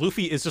like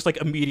Luffy is just like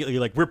immediately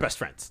like, we're best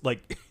friends,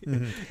 like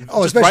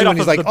especially when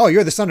he's like, oh,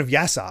 you're the son of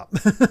Yasopp.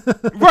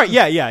 Right.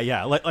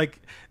 Yeah like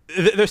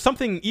there's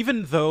something,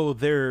 even though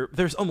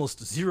there's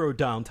almost zero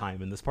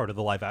downtime in this part of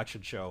the live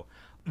action show,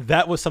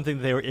 that was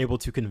something they were able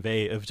to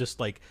convey, of just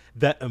like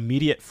that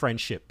immediate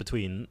friendship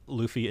between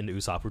Luffy and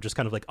Usopp. We're just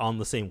kind of like on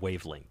the same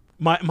wavelength.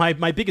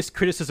 My biggest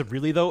criticism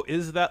really though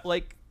is that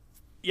like,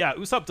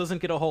 Usopp doesn't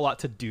get a whole lot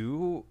to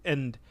do,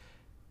 and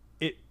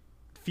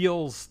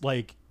feels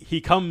like he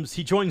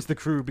joins the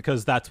crew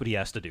because that's what he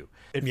has to do.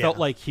 It felt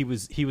like he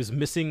was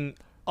missing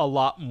a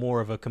lot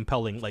more of a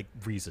compelling like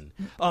reason.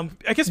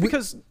 I guess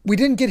because we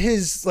didn't get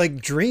his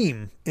like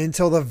dream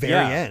until the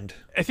very end.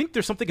 I think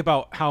there's something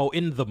about how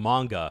in the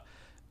manga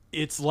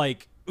it's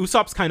like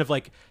Usopp's kind of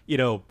like,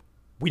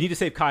 we need to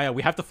save Kaya,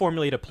 we have to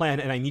formulate a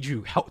plan, and I need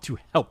you to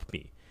help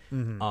me.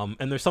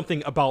 And there's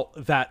something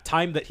about that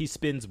time that he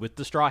spends with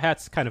the Straw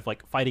Hats kind of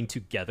like fighting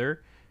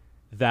together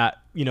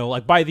that, you know,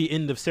 like by the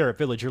end of Seraph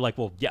Village, you're like,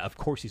 well, yeah, of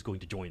course he's going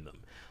to join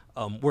them.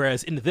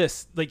 Whereas in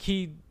this, like,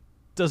 he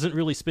doesn't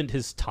really spend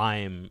his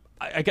time.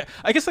 I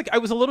guess like I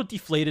was a little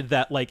deflated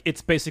that like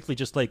it's basically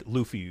just like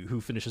Luffy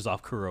who finishes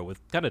off Kuro with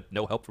kind of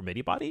no help from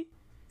anybody.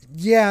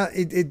 Yeah,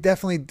 it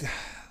definitely.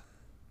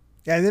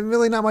 Yeah,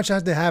 really not much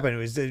had to happen. It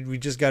was we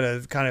just got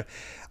to kind of.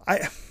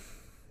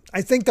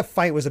 I think the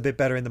fight was a bit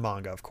better in the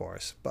manga, of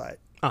course, but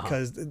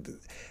because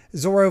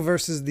Zoro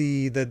versus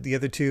the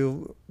other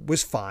two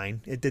was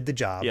fine. It did the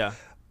job. Yeah.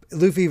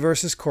 Luffy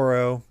versus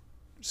Kuro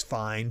was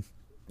fine.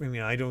 I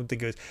mean, I don't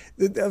think it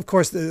was. Of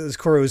course,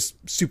 Kuro's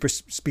super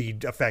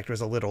speed effect was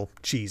a little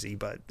cheesy,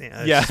 but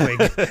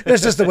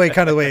that's just the way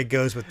it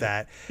goes with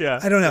that. Yeah,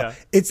 I don't know. Yeah.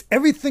 It's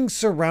everything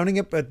surrounding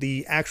it, but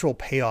the actual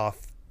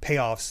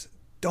payoffs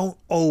don't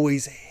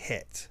always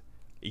hit.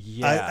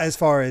 Yeah, as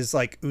far as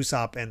like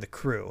Usopp and the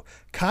crew,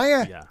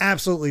 Kaya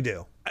absolutely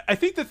do. I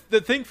think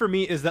the thing for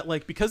me is that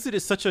like because it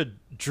is such a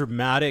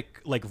dramatic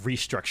like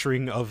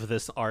restructuring of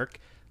this arc,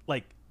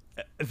 like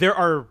there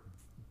are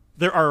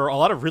a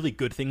lot of really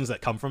good things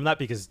that come from that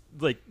because,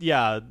 like, in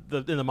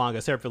the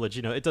manga, Seraph Village,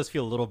 you know, it does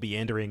feel a little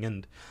meandering,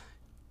 and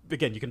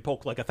again, you can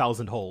poke like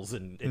 1,000 holes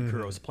in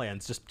Kuro's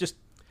plans. Just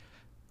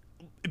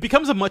it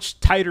becomes a much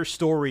tighter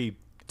story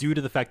due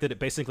to the fact that it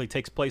basically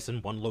takes place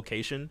in one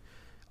location,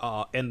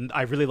 and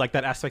I really like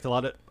that aspect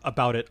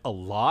about it a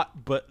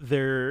lot. But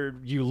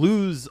you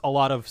lose a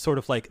lot of sort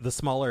of like the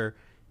smaller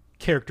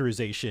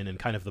characterization and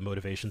kind of the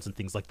motivations and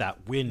things like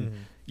that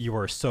when you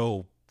are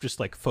so just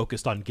like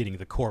focused on getting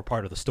the core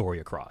part of the story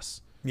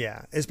across.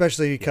 Yeah,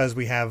 especially because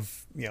we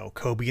have, you know,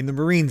 Kobe and the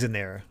Marines in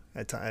there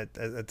at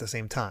the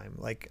same time.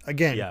 Like,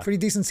 again, pretty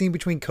decent scene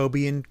between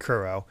Kobe and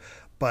Kuro,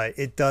 but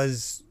it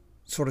does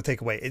sort of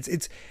take away.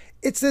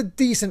 It's a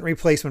decent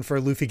replacement for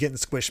Luffy getting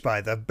squished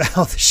by the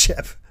bow of the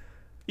ship.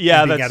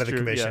 Yeah, being that's out of the true,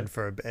 commission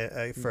for a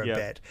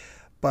bit.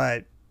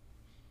 But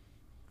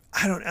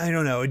I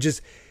don't know. It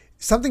just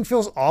something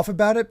feels off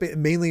about it, but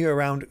mainly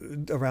around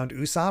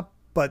Usopp.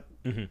 But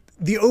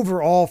the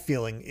overall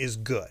feeling is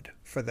good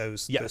for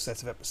those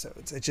sets of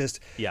episodes. It just,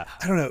 I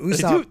don't know.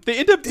 Usopp, they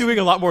end up doing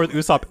a lot more with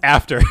Usopp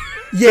after.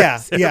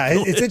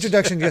 Its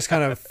introduction just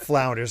kind of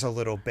flounders a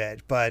little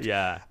bit. But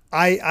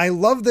I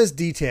love this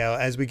detail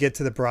as we get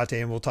to the Baratie,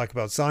 and we'll talk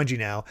about Sanji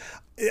now.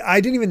 I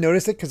didn't even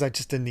notice it because I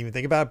just didn't even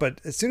think about it.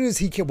 But as soon as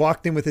he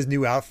walked in with his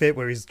new outfit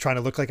where he's trying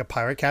to look like a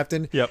pirate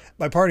captain,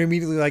 my partner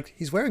immediately like,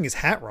 he's wearing his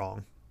hat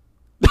wrong.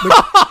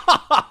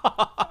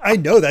 I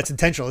know that's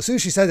intentional. As soon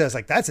as she said that, I was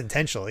like, "That's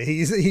intentional."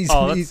 He's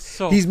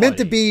meant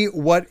to be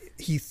what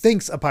he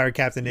thinks a pirate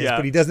captain is,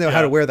 but he doesn't know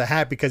how to wear the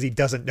hat because he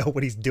doesn't know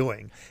what he's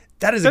doing.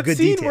 That is a good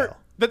detail.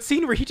 That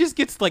scene where he just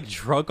gets like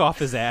drunk off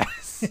his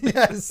ass.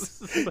 Yes,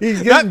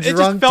 he's getting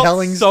drunk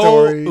telling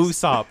stories.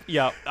 Usopp,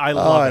 I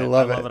love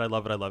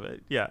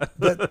it. Yeah,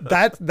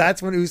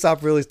 that's when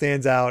Usopp really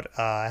stands out.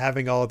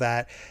 Having all of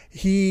that,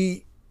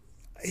 he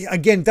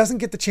again doesn't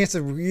get the chance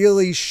to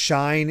really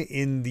shine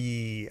in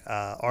the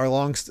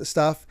Arlong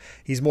stuff.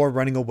 He's more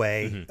running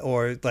away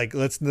or like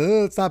let's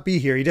not be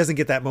here. He doesn't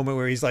get that moment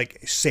where he's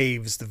like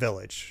saves the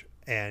village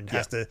and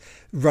has to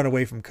run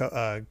away from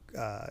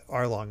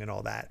Arlong and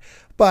all that.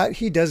 But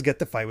he does get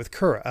the fight with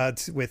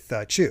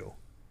Chu,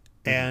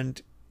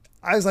 and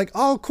I was like,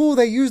 oh cool,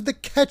 they used the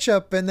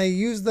ketchup and they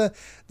used the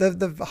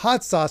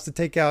hot sauce to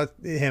take out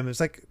him. It's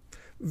like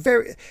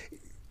very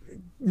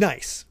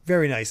nice,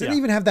 very nice. And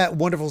even have that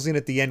wonderful scene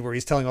at the end where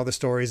he's telling all the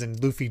stories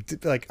and Luffy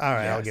like, all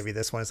right, I'll give you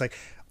this one. It's like,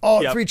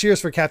 three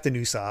cheers for Captain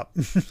Usopp.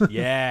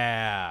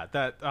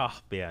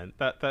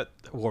 that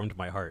warmed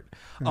my heart.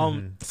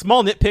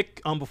 Small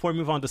nitpick before we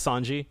move on to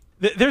Sanji.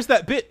 There's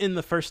that bit in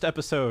the first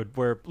episode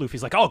where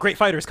Luffy's like, oh, great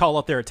fighters call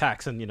out their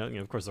attacks, and you know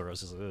of course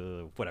Zoro's is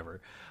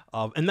whatever.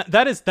 And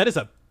that is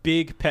a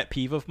big pet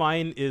peeve of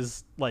mine,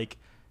 is like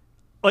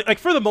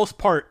for the most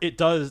part,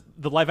 the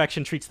live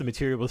action treats the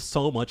material with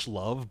so much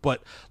love,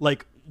 but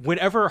like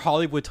whenever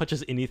Hollywood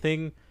touches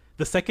anything,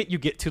 the second you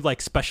get to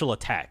like special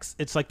attacks,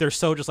 it's like they're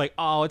so just like,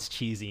 oh, it's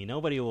cheesy.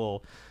 Nobody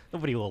will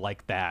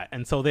like that.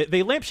 And so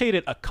they lampshade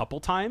it a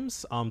couple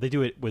times. They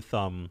do it with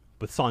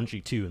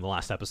Sanji too in the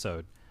last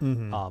episode.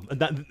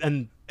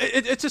 And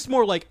it's just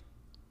more like,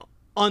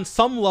 on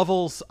some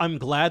levels, I'm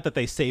glad that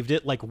they saved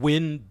it. Like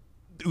when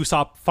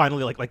Usopp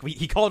finally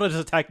he called out his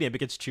attack name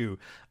against Chu,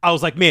 I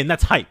was like, man,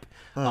 that's hype.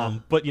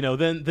 But you know,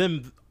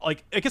 then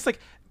like I guess like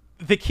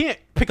they can't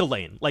pick a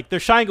lane. Like they're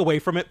shying away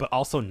from it, but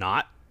also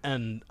not.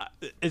 And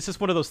it's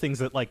just one of those things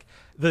that like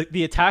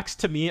the attacks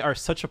to me are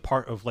such a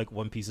part of like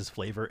One Piece's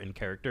flavor and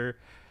character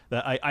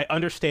that I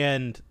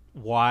understand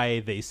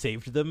why they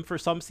saved them for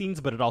some scenes,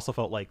 but it also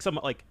felt like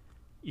somewhat like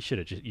you should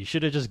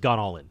have just gone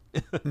all in.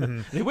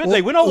 They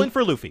went all in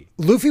for Luffy.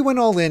 Luffy went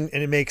all in,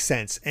 and it makes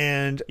sense.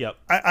 And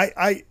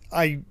I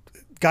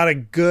got a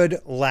good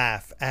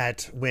laugh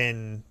at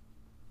when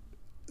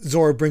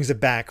Zoro brings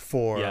it back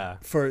for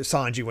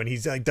Sanji when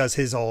he's like does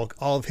his all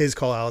of his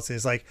call outs, and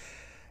he's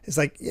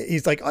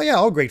like, oh yeah,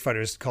 all great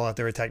fighters call out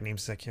their attack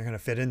names. It's like, you're gonna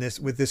fit in this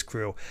with this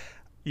crew.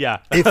 Yeah.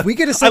 If we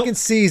get a second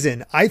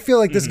season, I feel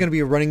like this is going to be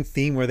a running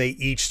theme where they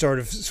each sort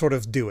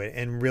of do it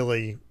and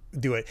really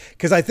do it.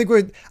 Because I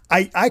think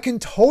I can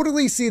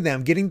totally see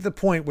them getting to the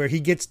point where he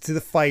gets to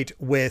the fight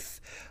with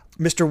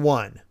Mr.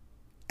 One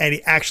and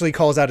he actually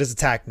calls out his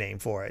attack name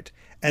for it.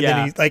 And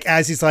then he like,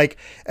 as he's like,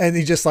 and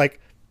he just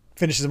like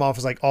finishes him off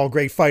as like all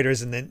great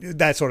fighters and then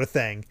that sort of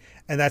thing.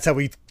 And that's how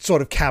we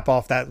sort of cap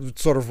off that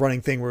sort of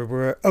running thing where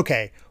we're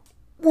okay.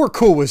 We're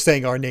cool with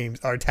saying our names,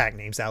 our attack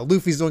names now.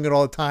 Luffy's doing it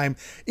all the time.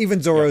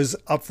 Even Zoro's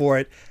up for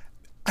it.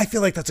 I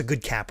feel like that's a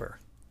good capper.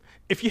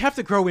 If you have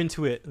to grow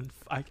into it,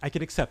 I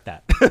can accept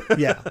that.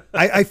 Yeah.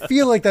 I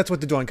feel like that's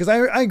what they're doing. Because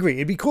I agree.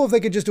 It'd be cool if they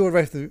could just do it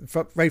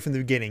right from the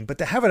beginning. But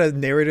to have it a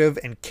narrative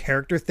and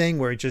character thing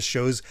where it just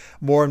shows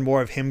more and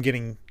more of him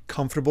getting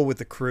comfortable with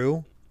the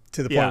crew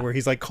to the point where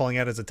he's like calling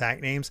out his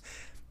attack names,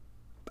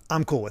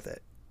 I'm cool with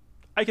it.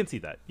 I can see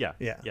that. Yeah,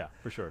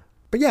 for sure.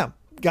 But yeah,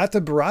 got to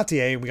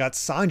Baratie and we got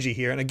Sanji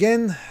here. And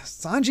again,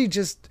 Sanji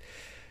just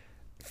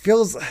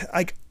feels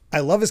like I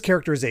love his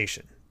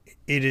characterization.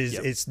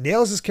 It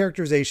nails his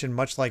characterization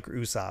much like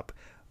Usopp.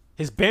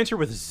 His banter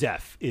with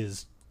Zeph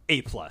is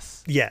A+.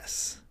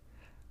 Yes.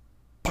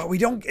 But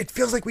it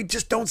feels like we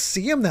just don't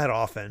see him that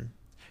often.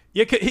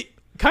 Yeah, he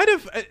kind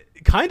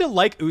of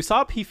like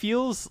Usopp, he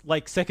feels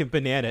like second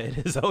banana in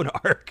his own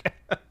arc.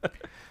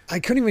 I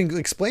couldn't even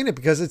explain it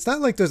because it's not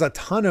like there's a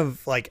ton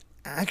of like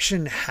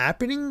action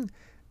happening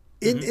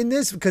in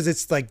this, because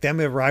it's like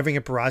them arriving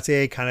at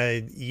Baratie, kind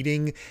of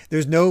eating.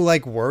 There's no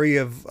like worry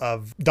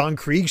of Don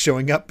Krieg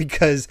showing up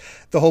because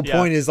the whole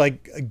point is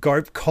like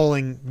Garp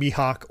calling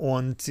Mihawk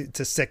on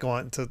to sick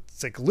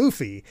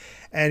Luffy,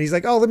 and he's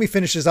like, oh, let me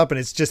finish this up, and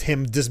it's just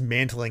him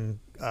dismantling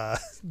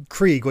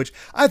Krieg, which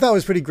I thought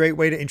was a pretty great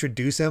way to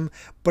introduce him.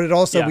 But it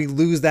also we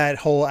lose that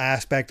whole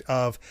aspect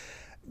of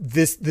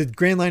the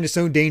Grand Line is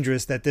so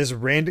dangerous that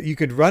you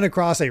could run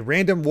across a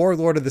random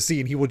warlord of the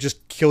sea and he will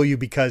just kill you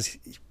because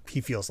he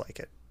feels like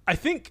it. I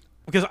think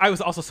because I was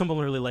also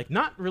similarly like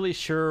not really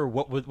sure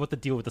what the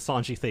deal with the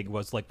Sanji thing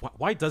was. Like,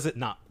 why does it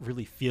not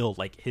really feel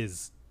like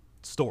his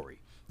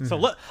story? Mm-hmm.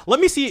 So let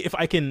me see if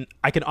I can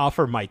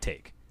offer my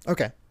take.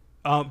 Okay.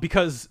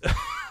 Because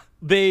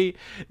they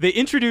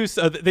introduce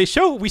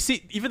we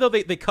see, even though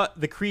they cut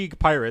the Krieg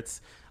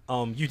pirates,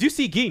 you do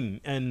see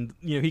Ging, and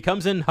he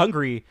comes in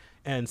hungry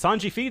and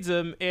Sanji feeds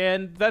him,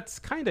 and that's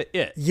kind of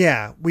it.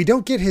 Yeah, we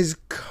don't get his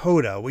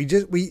coda. We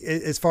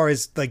as far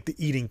as like the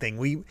eating thing,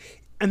 we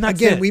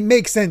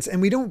make sense, and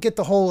we don't get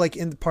the whole like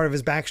in part of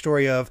his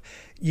backstory of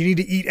you need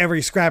to eat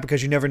every scrap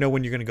because you never know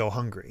when you're going to go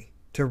hungry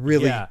to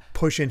really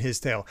push in his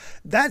tail.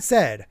 That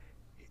said,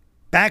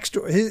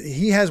 backstory,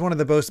 he has one of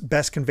the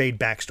best conveyed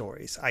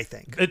backstories, I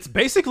think. It's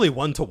basically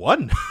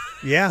 1-to-1.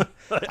 Yeah.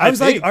 I was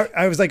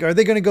like, are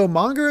they going to go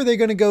manga or are they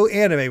going to go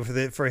anime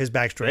for his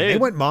backstory? They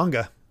went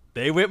manga.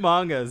 They went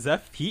manga.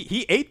 Zeph,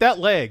 he ate that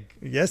leg.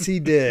 Yes,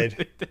 he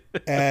did.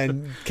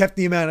 And kept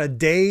the amount of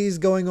days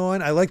going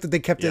on. I like that they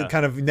kept it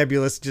kind of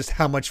nebulous, just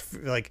how much,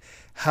 like,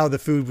 how the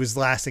food was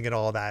lasting and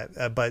all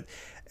that. But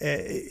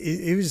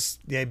it was,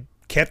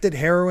 kept it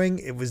harrowing.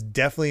 It was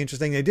definitely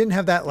interesting. They didn't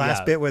have that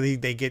last bit where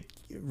they get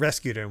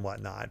rescued and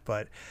whatnot,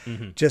 but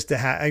just to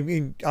have, I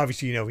mean,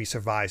 obviously, he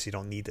survives. So you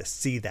don't need to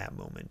see that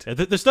moment.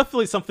 There's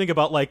definitely something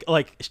about like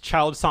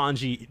child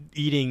Sanji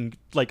eating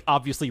like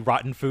obviously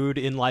rotten food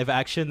in live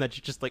action that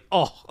you're just like,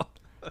 oh.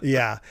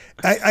 Yeah.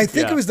 I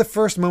think it was the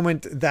first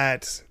moment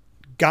that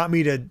got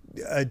me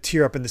to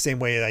tear up in the same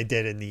way that I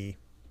did in the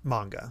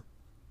manga.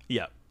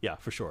 Yeah,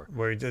 for sure.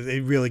 Where they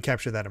really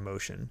capture that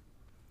emotion.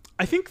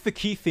 I think the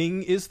key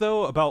thing is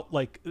though about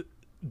like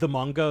the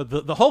manga,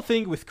 the whole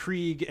thing with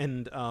Krieg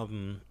and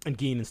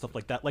Gin and stuff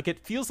like that. Like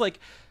it feels like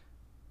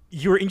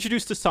you're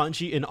introduced to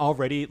Sanji and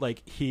already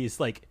like he's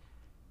like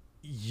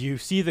you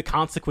see the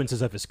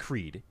consequences of his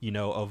creed,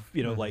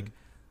 like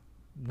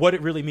what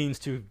it really means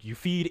to you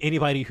feed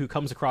anybody who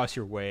comes across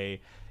your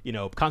way,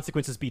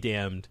 consequences be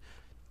damned,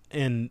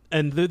 and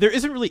there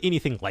isn't really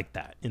anything like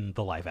that in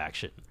the live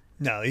action.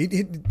 No,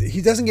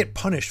 he doesn't get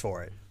punished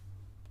for it.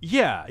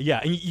 Yeah,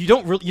 and you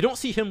don't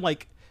see him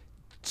like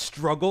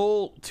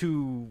struggle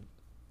to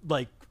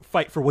like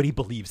fight for what he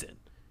believes in.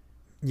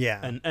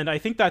 Yeah, and I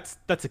think that's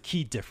a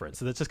key difference.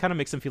 So that just kind of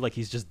makes him feel like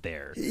he's just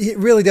there. It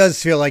really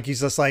does feel like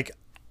he's just like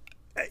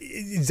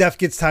Zeph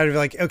gets tired of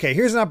like, okay,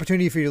 here's an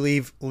opportunity for you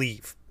to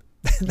leave.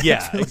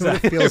 Yeah, really exactly.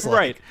 What it feels like.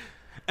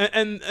 Right.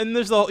 And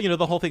there's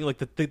the whole thing like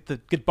the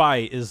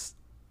goodbye is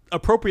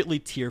appropriately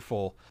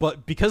tearful,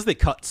 but because they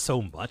cut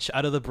so much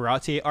out of the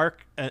Baratie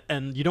arc,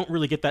 and you don't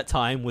really get that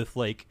time with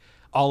like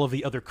all of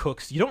the other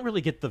cooks, you don't really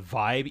get the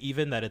vibe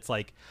even that it's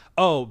like,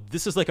 oh,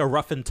 this is like a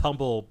rough and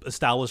tumble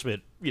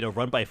establishment,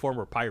 run by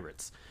former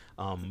pirates.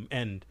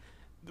 And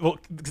well,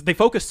 they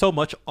focus so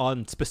much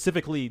on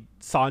specifically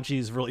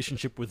Sanji's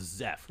relationship with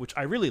Zeph, which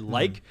I really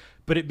like,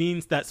 but it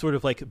means that sort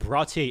of like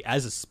Baratie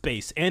as a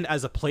space and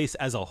as a place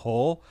as a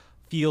whole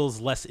feels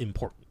less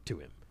important to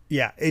him.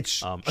 Yeah,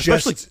 it's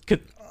especially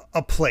just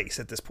a place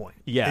at this point.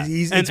 Yeah,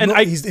 he's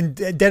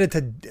indebted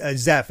to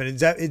Zeph,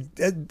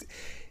 and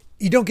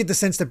you don't get the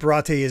sense that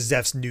Baratie is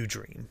Zeph's new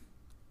dream.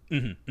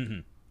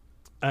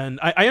 And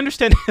I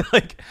understand,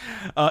 like,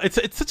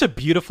 it's such a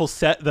beautiful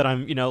set that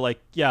I'm,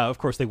 like, yeah, of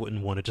course they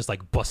wouldn't want to just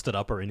like bust it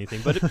up or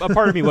anything. But a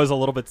part of me was a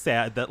little bit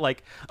sad that,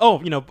 like, oh,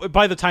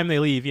 by the time they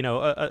leave,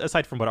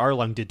 aside from what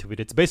Arlong did to it,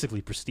 it's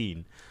basically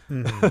pristine.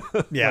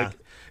 Mm-hmm. Yeah, like,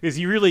 is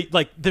you really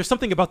like? There's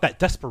something about that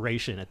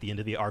desperation at the end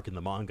of the arc in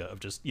the manga of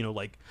just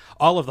like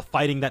all of the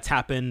fighting that's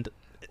happened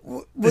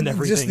and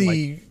everything. Just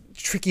the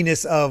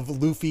trickiness of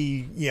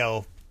Luffy,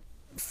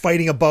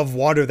 fighting above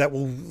water that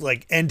will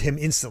like end him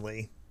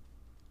instantly.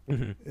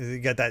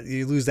 Mm-hmm.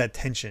 You lose that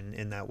tension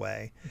in that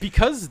way.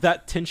 Because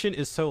that tension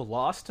is so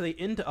lost, they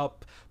end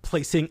up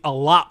placing a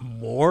lot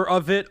more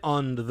of it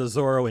on the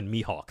Zoro and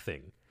Mihawk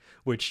thing,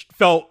 which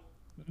felt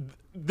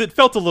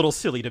a little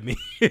silly to me.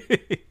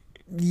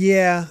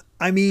 Yeah,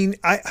 I mean,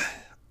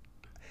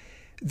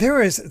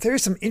 there is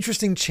some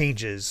interesting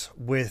changes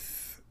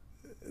with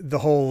the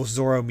whole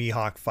Zoro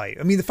Mihawk fight.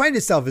 I mean, the fight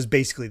itself is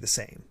basically the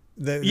same.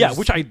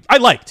 Which I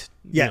liked.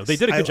 Yeah, they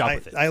did a good job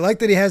with it. I like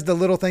that he has the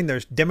little thing. They're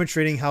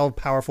demonstrating how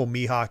powerful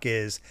Mihawk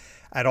is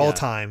at all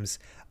times.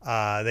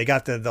 They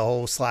got the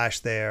whole slash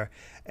there.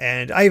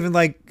 And I even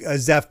like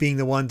Zeph being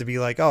the one to be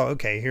like, oh,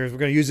 okay, we're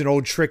going to use an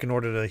old trick in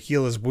order to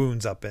heal his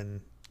wounds up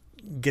and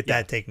get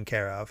that taken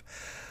care of.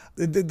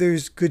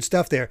 There's good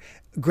stuff there.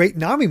 Great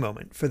Nami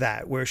moment for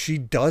that, where she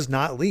does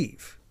not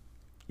leave.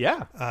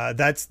 Yeah.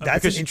 That's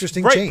an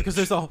interesting change. Because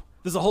there's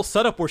a whole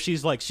setup where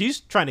she's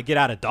trying to get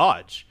out of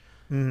Dodge.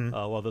 Mm-hmm.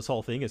 While this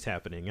whole thing is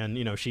happening,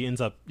 and she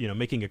ends up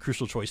making a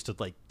crucial choice to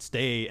like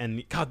stay.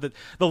 And God,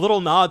 the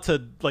little nod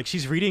to like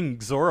she's reading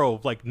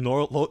Zoro like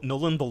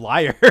Nolan the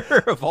Liar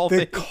of all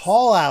the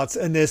call outs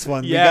in this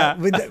one. Yeah,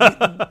 we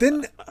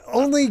didn't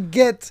only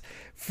get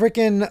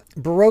freaking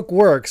Baroque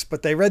Works,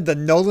 but they read the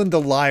Nolan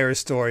the Liar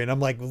story, and I'm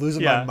like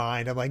losing my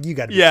mind. I'm like, you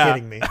got to be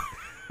kidding me.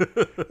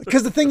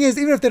 Because the thing is,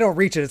 even if they don't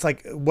reach it, it's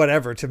like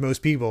whatever to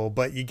most people.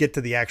 But you get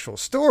to the actual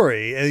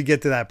story and you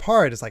get to that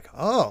part, it's like,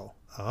 oh.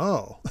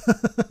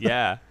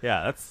 yeah,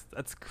 that's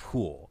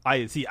cool.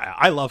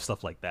 I love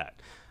stuff like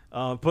that.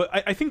 But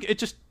I think it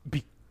just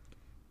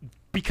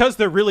because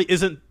there really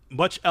isn't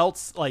much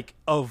else like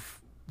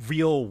of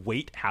real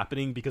weight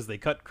happening because they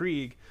cut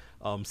Krieg.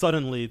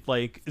 Suddenly,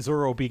 like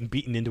Zoro being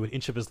beaten into an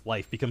inch of his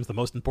life becomes the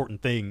most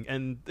important thing,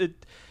 and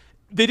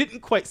they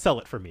didn't quite sell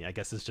it for me, I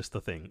guess is just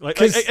the thing. Like,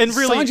 and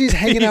really, Sanji's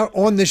hanging out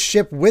on the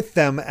ship with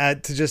them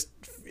to just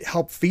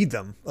help feed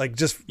them, like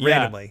just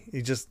randomly.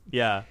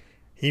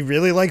 He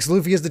really likes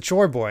Luffy as the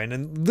chore boy,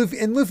 and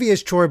Luffy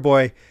as chore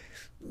boy,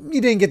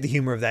 you didn't get the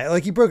humor of that.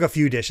 Like he broke a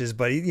few dishes,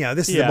 but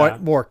this is a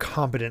more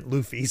competent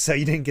Luffy, so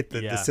you didn't get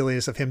the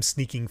silliness of him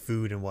sneaking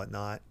food and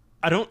whatnot.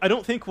 I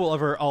don't think we'll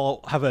ever all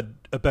have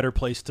a better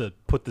place to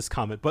put this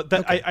comment, but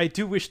I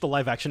do wish the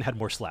live action had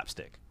more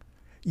slapstick.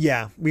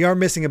 Yeah, we are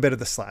missing a bit of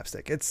the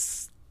slapstick.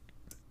 It's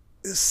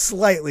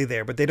slightly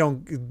there, but they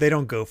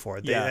don't go for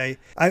it.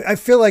 I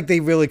feel like they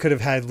really could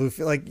have had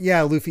Luffy. Like,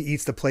 Luffy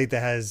eats the plate that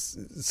has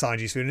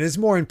Sanji's food, and it's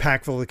more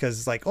impactful because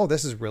it's like, oh,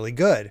 this is really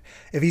good.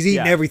 If he's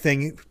eating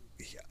everything,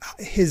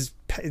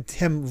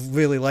 him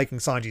really liking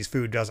Sanji's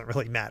food doesn't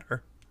really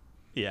matter.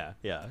 Yeah,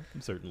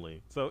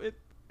 certainly. So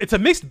it's a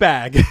mixed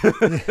bag.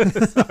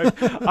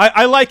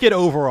 I like it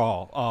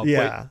overall.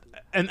 Yeah.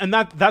 And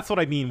that's what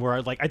I mean,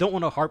 where I don't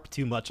want to harp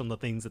too much on the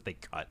things that they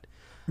cut,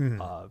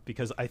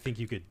 because I think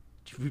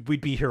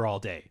we'd be here all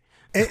day.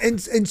 And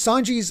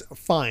Sanji's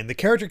fine. The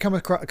character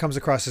comes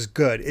across as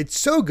good. It's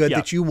so good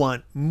that you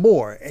want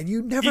more, and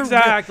you never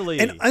exactly.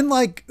 And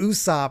unlike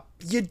Usopp,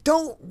 you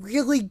don't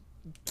really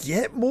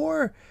get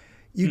more.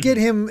 You get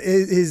him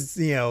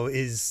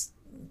his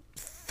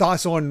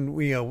thoughts on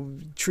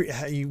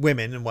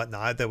women and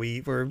whatnot that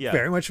we were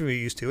very much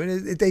used to,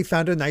 and they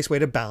found a nice way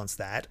to balance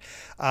that.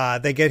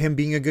 They get him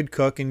being a good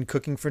cook and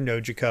cooking for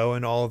Nojiko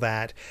and all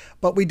that,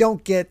 but we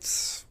don't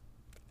get,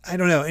 I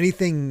don't know,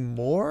 anything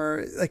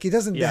more. Like he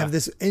doesn't have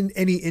this in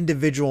any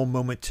individual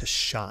moment to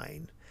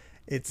shine.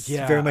 It's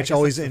very much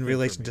always in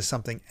relation to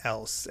something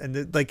else,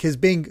 and like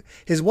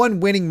his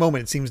one winning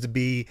moment seems to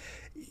be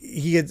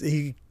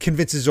he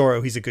convinces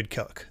Zoro he's a good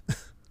cook.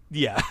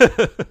 Yeah.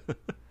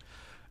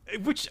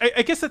 Which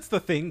I guess that's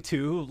the thing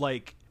too,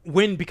 like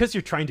because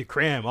you're trying to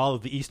cram all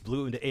of the East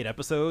Blue into 8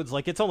 episodes,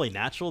 like it's only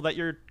natural that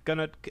you're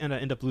gonna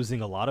end up losing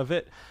a lot of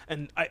it.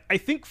 And I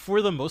think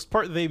for the most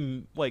part they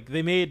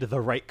made the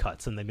right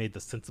cuts and they made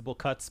the sensible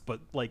cuts, but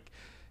like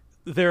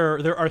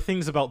there are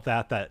things about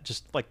that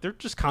just like they're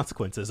just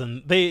consequences,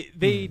 and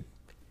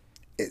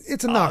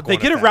it's a knock-on they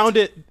get effect. Around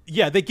it.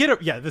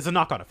 There's a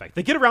knock-on effect.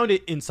 They get around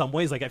it in some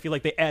ways. Like I feel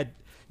like they add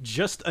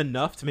just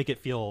enough to make it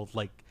feel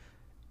like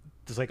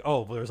it's like,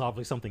 oh, well, there's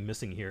obviously something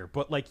missing here,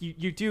 but like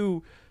you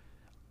do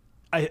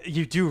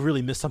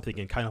really miss something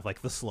in kind of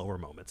like the slower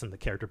moments and the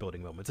character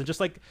building moments, and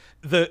just like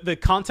the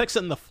context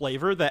and the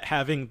flavor that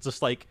having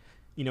just like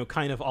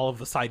kind of all of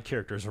the side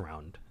characters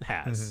around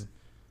has.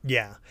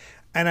 Yeah,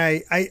 and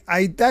I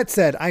that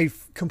said, I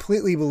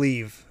completely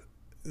believe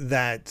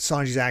that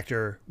Sanji's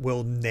actor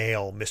will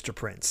nail Mr.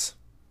 Prince.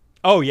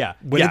 Oh yeah,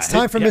 when it's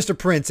time for Mr.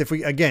 Prince, if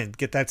we again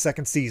get that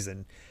second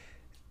season,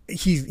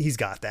 he's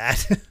got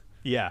that.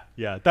 Yeah.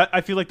 That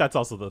I feel like that's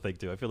also the thing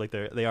too. I feel like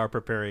they are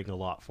preparing a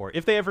lot for it.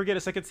 If they ever get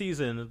a second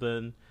season,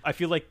 then I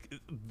feel like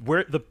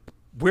where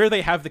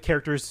they have the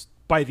characters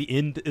by the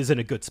end is in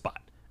a good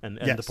spot, and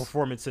yes. The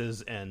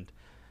performances and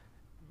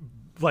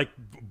like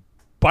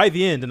by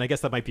the end, and I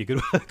guess that might be a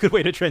good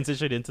way to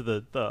transition into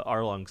the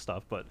Arlong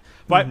stuff. But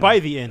by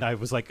the end, I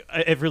was like,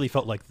 it really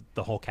felt like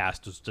the whole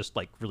cast was just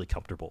like really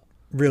comfortable.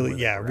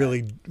 Really, yeah,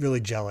 really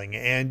gelling.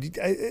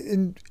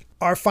 And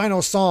our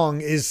final song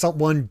is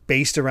one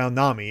based around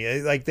Nami.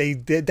 Like they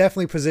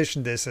definitely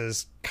positioned this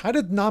as kind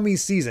of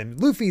Nami's season.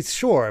 Luffy's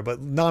sure,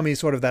 but Nami's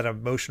sort of that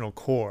emotional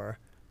core.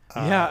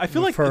 Yeah, I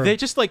feel like they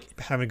just like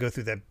having to go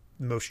through that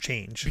most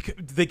change.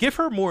 They give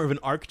her more of an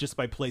arc just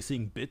by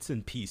placing bits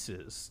and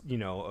pieces,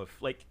 of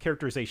like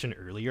characterization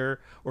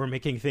earlier, or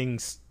making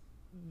things,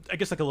 I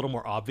guess, like a little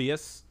more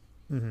obvious.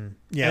 Mm-hmm.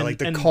 Yeah, like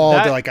the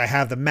call to like I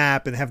have the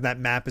map, and have that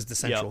map as the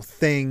central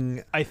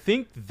thing. I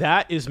think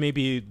that is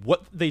maybe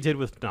what they did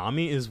with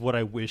Nami is what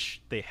I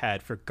wish they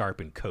had for Garp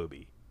and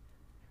Kobe,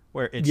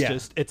 where it's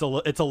just it's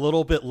a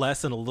little bit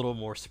less and a little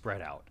more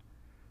spread out.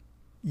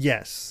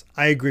 Yes,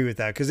 I agree with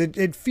that, because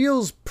it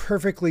feels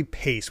perfectly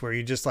paced, where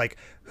you're just like,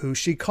 who's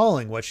she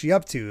calling? What's she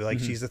up to? Like,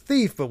 she's a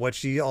thief, but what's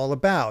she all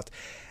about?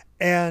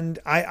 And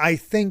I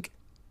think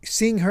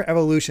seeing her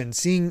evolution,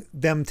 seeing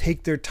them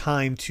take their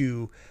time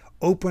to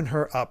open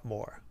her up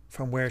more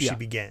from where she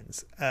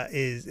begins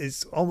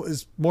is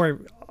almost more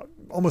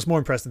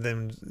impressive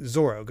than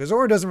Zoro, because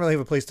Zoro doesn't really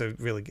have a place to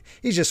really.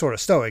 He's just sort of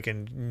stoic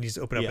and needs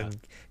to open up and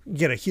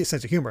get a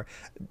sense of humor.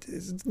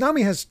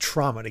 Nami has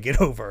trauma to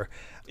get over.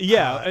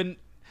 Yeah, and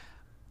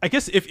I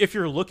guess if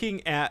you're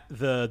looking at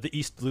the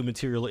East Blue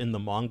material in the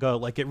manga,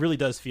 like it really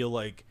does feel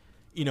like,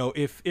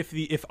 if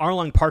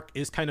Arlong Park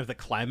is kind of the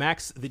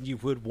climax, then you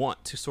would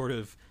want to sort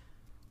of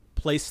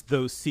place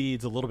those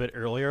seeds a little bit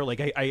earlier.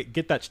 Like I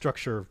get that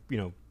structure,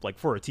 like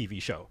for a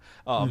TV show.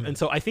 And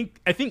so I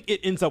think it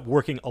ends up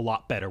working a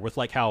lot better with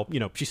like how,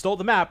 she stole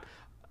the map,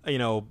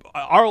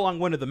 Arlong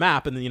wanted the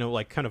map, and then,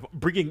 like kind of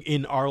bringing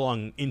in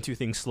Arlong into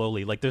things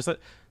slowly. Like it's like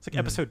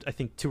episode, I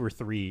think 2 or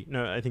 3.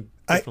 No, I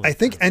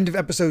think end of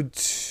episode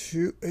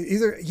 2,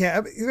 either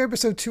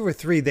episode 2 or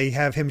 3, they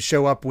have him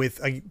show up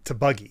with to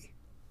Buggy.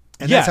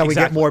 And that's how we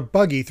get more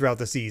Buggy throughout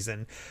the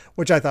season,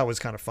 which I thought was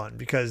kind of fun,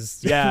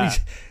 because we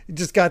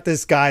just got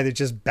this guy that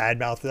just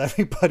badmouthed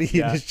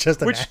everybody and is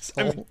just an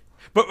asshole. I mean,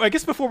 but I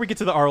guess before we get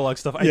to the Arlong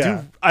stuff,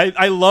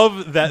 I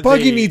love that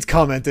Buggy needs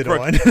commented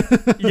on.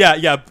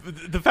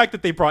 The fact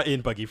that they brought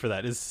in Buggy for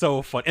that is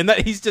so fun, and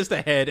that he's just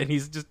ahead and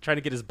he's just trying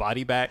to get his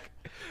body back.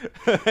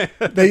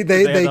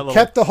 they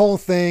kept the whole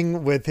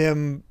thing with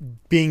him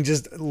being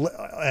just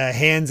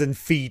hands and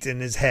feet in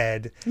his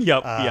head.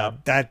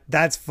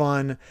 That's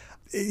fun.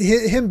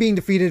 Him being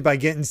defeated by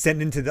getting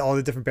sent into all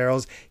the different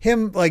barrels,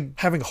 him like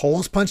having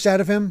holes punched out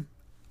of him.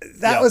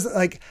 That was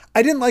like,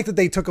 I didn't like that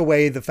they took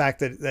away the fact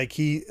that like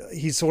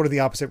he's sort of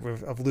the opposite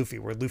of Luffy,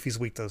 where Luffy's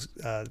weak to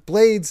those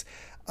blades.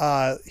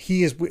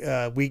 He is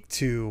weak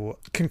to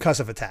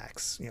concussive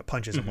attacks,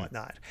 punches and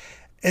whatnot.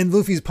 And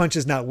Luffy's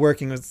punches not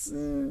working was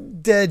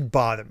dead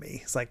bother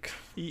me. It's like,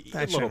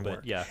 that shouldn't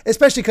work. Yeah.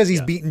 Especially because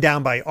he's beaten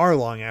down by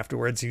Arlong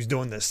afterwards. He's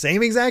doing the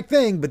same exact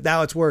thing, but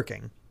now it's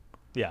working.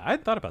 Yeah, I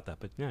hadn't thought about that,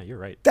 but yeah, you're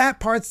right.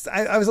 That part's,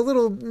 I was a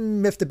little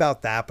miffed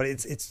about that, but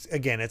it's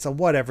again, it's a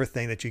whatever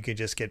thing that you could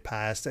just get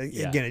past.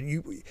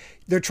 Again,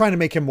 they're trying to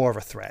make him more of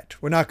a threat.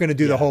 We're not going to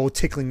do the whole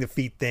tickling the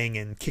feet thing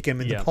and kick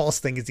him in the balls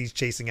thing as he's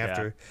chasing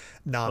after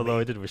Nami. Although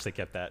I did wish they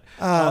kept that.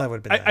 That would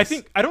have been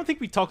nice. I don't think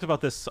we talked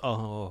about this.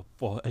 I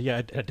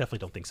definitely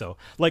don't think so.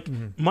 Like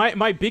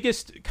my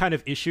biggest kind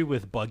of issue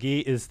with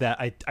Buggy is that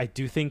I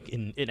do think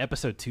in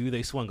episode 2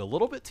 they swung a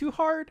little bit too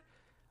hard.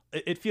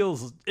 It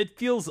feels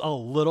a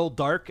little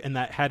dark, and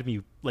that had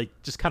me like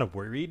just kind of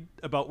worried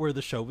about where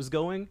the show was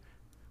going.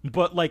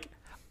 But like,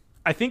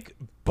 I think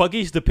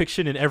Buggy's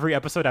depiction in every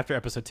episode after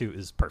episode 2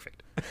 is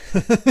perfect.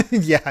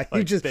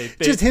 Like,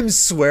 just him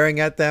swearing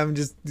at them,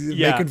 just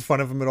making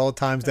fun of him at all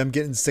times, them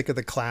getting sick of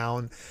the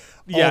clown.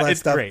 All that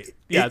it's stuff. Great.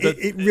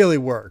 It really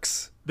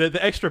works.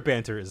 The extra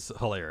banter is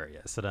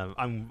hilarious, and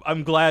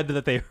I'm glad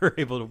that they were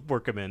able to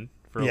work him in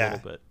for a little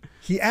bit.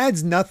 He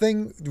adds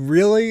nothing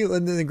really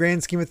in the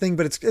grand scheme of thing,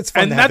 but it's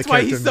fun. And to have that's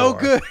why he's so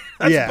good.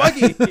 That's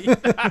Buggy.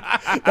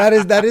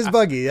 that is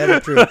Buggy. That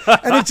is true.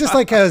 And it's just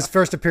like his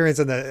first appearance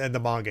in the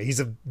manga. He's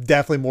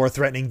definitely more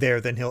threatening there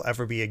than he'll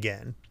ever be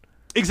again.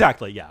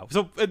 Exactly. Yeah.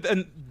 So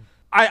and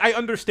I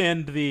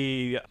understand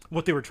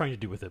what they were trying to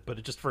do with it, but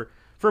it just for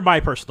my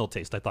personal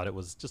taste, I thought it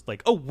was just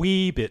like a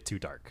wee bit too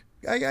dark.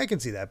 I can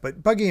see that,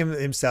 but Buggy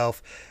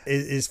himself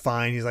is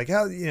fine. He's like,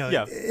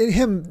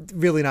 him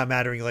really not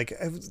mattering. Like,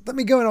 let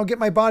me go and I'll get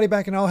my body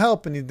back and I'll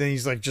help. And then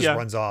he's like,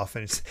 runs off.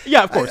 And it's,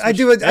 of course. I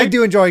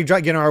do enjoy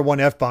getting our one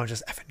F-bomb,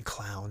 just effing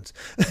clowns.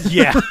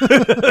 Yeah.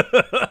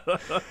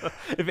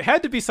 If it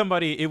had to be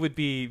somebody, it would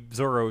be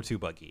Zoro to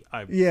Buggy.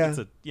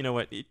 You know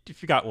what?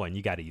 If you got one,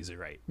 you got to use it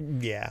right.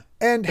 Yeah.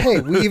 And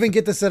hey, we even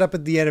get the setup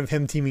at the end of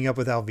him teaming up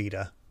with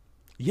Alvida.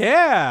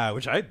 Yeah.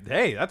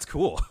 That's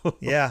cool.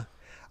 Yeah.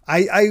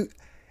 I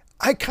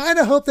I kind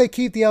of hope they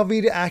keep the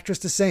Alvida actress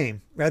the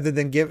same rather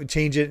than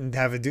change it and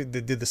have it do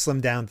the slim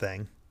down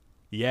thing.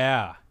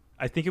 Yeah,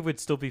 I think it would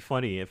still be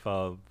funny if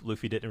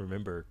Luffy didn't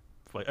remember.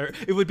 Or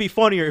it would be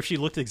funnier if she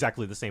looked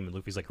exactly the same and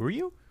Luffy's like, "Who are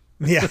you?"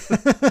 Yeah.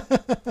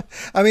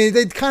 I mean,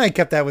 they kind of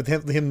kept that with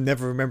him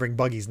never remembering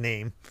Buggy's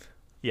name.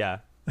 Yeah.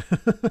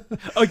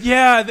 Oh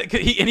yeah,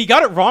 he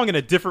got it wrong in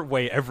a different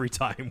way every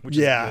time, which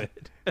is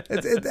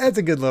good. That's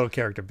a good little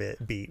character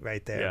beat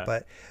right there. Yeah.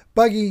 But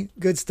Buggy,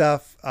 good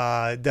stuff.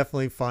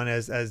 Definitely fun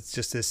as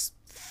just this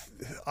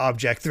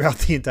object throughout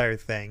the entire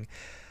thing.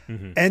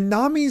 Mm-hmm. And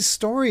Nami's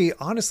story,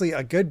 honestly,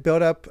 a good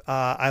build up.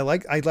 I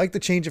like the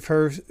change of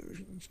her,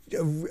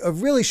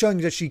 of really showing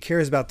that she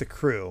cares about the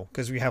crew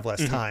because we have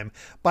less time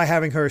by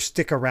having her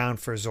stick around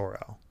for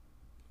Zoro.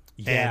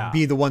 Yeah. And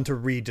be the one to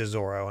read to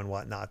Zoro and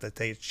whatnot,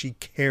 that she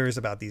cares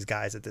about these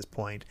guys at this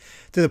point,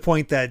 to the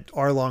point that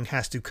Arlong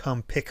has to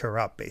come pick her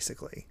up,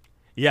 basically.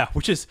 Yeah,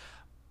 which is,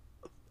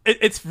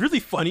 it's really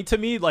funny to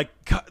me, like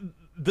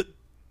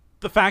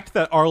the fact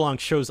that Arlong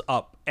shows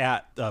up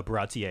at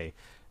Baratie,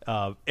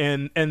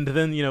 and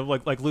then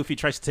like Luffy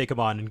tries to take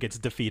him on and gets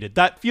defeated.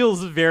 That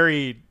feels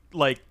very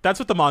like that's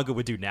what the manga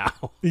would do now.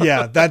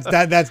 Yeah, that's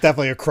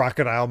definitely a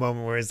Crocodile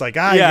moment where it's like,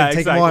 you're gonna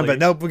take him on, but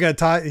nope, we're gonna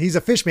toss. He's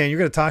a fish man. You're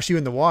gonna toss you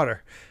in the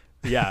water.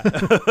 Yeah,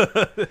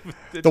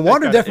 the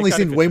water definitely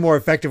seemed way more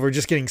effective. We're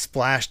just getting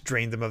splashed,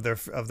 drained them of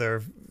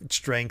their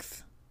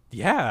strength.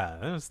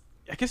 Yeah,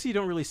 I guess you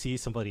don't really see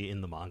somebody in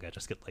the manga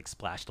just get like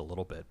splashed a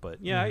little bit,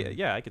 but yeah,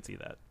 I could see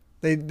that.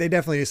 They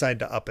definitely decided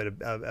to up it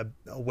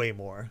a way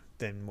more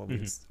than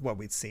what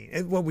we'd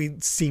seen, what we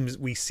seem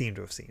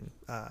to have seen.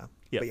 But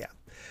yeah.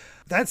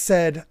 That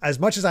said, as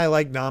much as I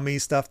like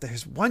Nami's stuff,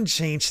 there's one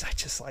change that I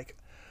just like.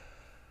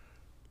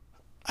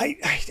 I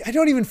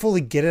don't even fully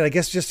get it. I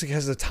guess just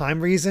because of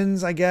time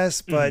reasons, I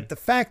guess. But the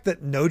fact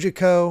that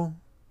Nojiko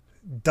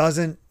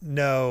doesn't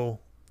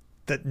know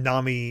that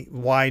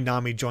why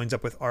Nami joins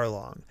up with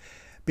Arlong,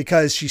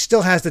 because she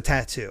still has the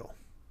tattoo.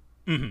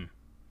 Mm-hmm.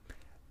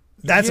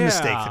 That's a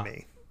mistake to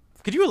me.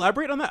 Could you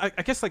elaborate on that?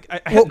 I guess like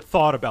I hadn't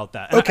thought about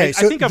that. Okay, I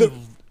think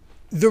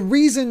the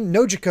reason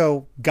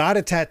Nojiko got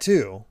a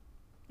tattoo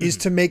is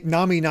to make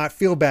Nami not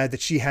feel bad that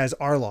she has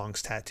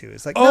Arlong's tattoo.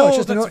 It's like, no,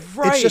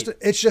 it's just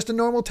it's just a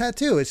normal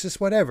tattoo. It's just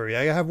whatever.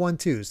 Yeah, I have one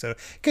too. So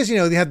because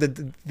they have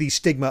the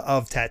stigma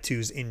of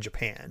tattoos in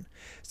Japan.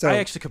 So I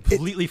actually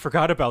completely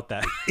forgot about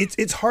that.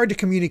 It's hard to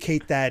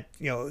communicate that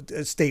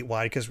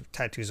statewide because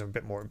tattoos are a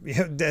bit more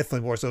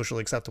definitely more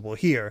socially acceptable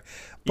here.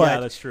 But yeah,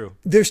 that's true.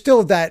 There's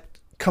still that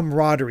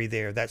camaraderie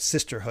there, that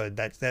sisterhood,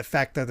 that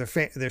fact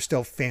that they're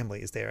still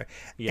families there.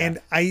 Yeah.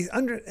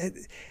 And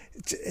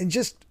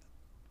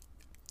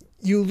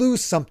you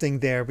lose something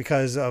there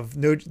because of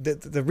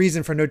the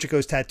reason for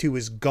Nojiko's tattoo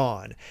is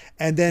gone.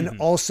 And then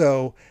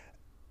also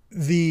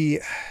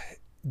the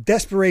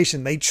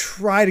desperation. They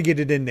try to get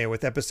it in there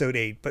with episode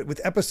 8, but with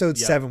episode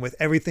 7, with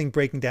everything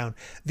breaking down,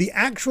 the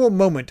actual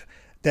moment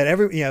that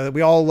that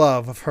we all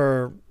love of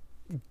her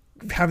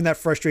having that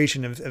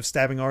frustration of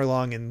stabbing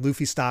Arlong and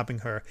Luffy stopping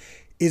her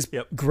is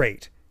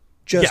great.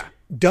 Just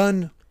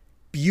done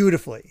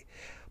beautifully.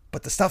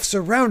 But the stuff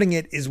surrounding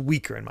it is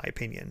weaker, in my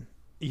opinion.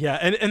 Yeah,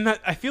 and that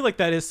I feel like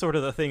that is sort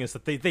of the thing, is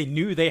that they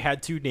knew they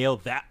had to nail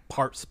that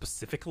part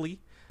specifically.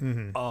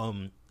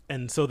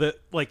 And so that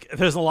like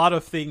there's a lot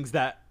of things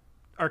that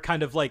are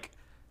kind of like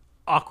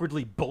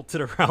awkwardly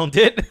bolted around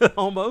it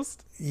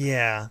almost.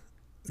 Yeah.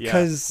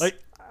 Because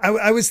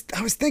I was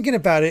thinking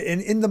about it,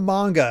 and in the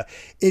manga,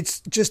 it's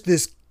just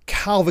this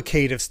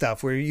cavalcade of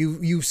stuff where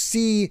you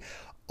see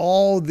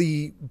all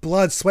the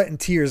blood, sweat, and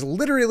tears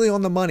literally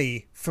on the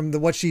money from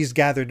what she's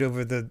gathered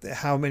over the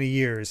how many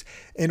years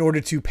in order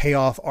to pay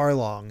off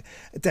Arlong.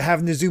 To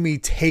have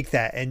Nezumi take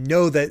that and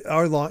know that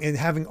Arlong, and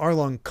having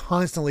Arlong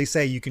constantly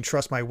say, "You can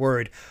trust my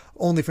word,"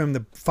 only for him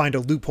to find a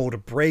loophole to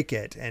break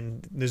it,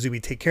 and Nezumi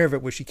take care of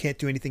it, where she can't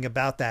do anything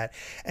about that.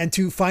 And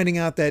to finding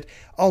out that,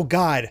 oh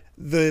God,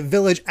 the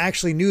village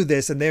actually knew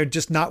this, and they're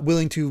just not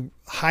willing to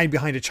hide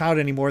behind a child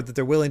anymore, that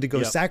they're willing to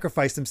go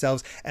sacrifice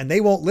themselves, and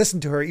they won't listen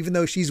to her, even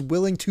though she's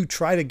willing to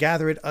try to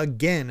gather it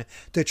again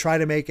to try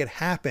to make it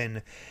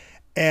happen.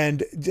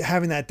 And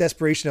having that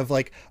desperation of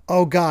like,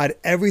 oh God,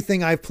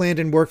 everything I've planned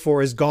and worked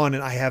for is gone,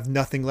 and I have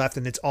nothing left,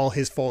 and it's all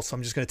his fault, so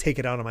I'm just going to take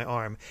it out on my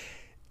arm.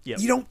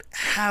 You don't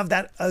have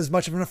that as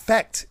much of an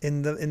effect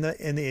in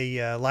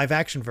the live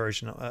action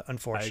version,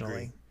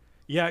 unfortunately.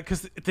 Yeah,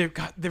 because they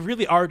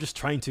really are just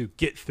trying to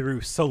get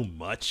through so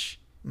much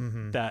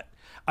that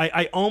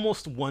I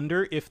almost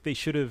wonder if they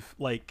should have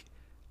like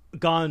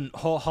gone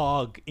whole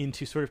hog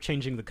into sort of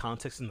changing the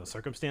context and the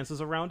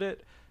circumstances around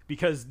it,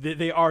 because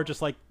they are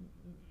just like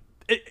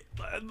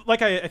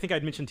like I think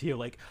I'd mentioned to you,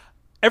 like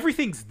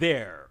everything's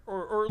there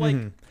or like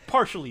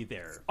partially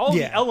there. All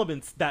the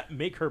elements that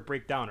make her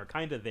break down are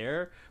kind of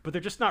there, but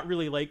they're just not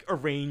really like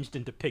arranged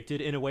and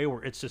depicted in a way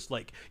where it's just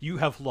like you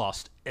have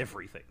lost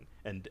everything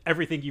and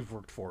everything you've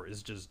worked for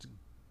is just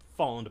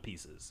fallen to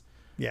pieces.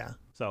 Yeah.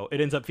 So it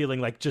ends up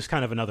feeling like just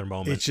kind of another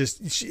moment. It's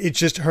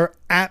just her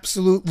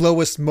absolute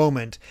lowest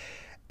moment.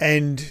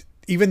 And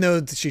even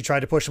though she tried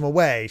to push him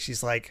away,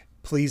 she's like,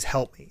 please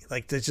help me.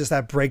 Like, there's just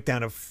that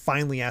breakdown of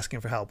finally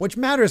asking for help, which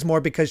matters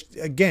more because,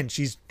 again,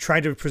 she's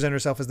tried to present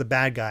herself as the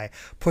bad guy,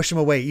 push him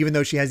away, even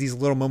though she has these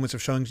little moments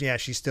of showing, yeah,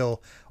 she's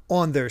still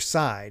on their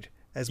side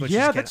as much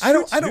as she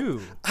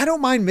can. I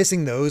don't mind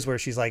missing those where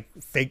she's like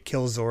fake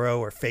kills Zoro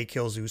or fake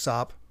kills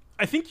Usopp.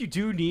 I think you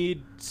do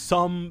need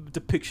some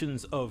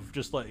depictions of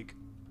just like,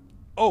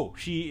 oh,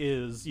 she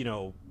is, you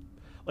know,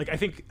 like I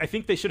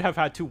think they should have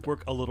had to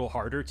work a little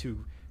harder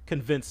to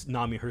convince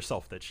Nami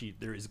herself that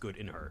there is good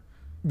in her.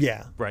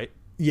 Yeah. Right?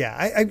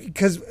 Yeah,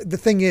 because the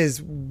thing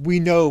is, we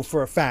know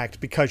for a fact,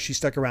 because she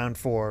stuck around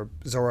for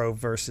Zoro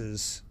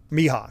versus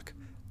Mihawk,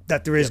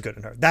 that there is good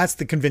in her. That's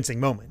the convincing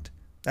moment.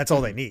 That's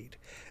all they need.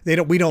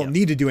 We don't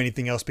need to do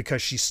anything else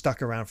because she's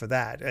stuck around for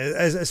that,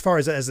 as far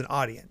as an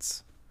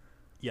audience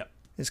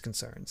is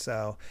concerned.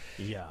 So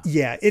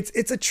yeah,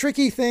 it's a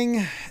tricky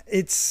thing.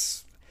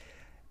 It's,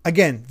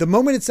 again, the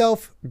moment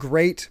itself,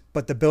 great,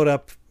 but the build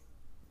up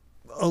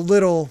a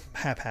little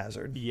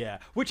haphazard. Yeah,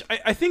 which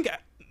I think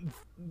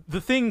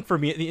the thing for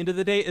me at the end of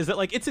the day is that,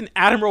 like, it's an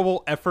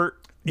admirable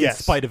effort in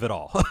spite of it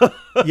all.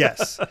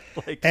 Yes.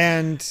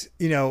 And,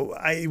 you know,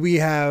 we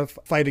have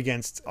fight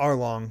against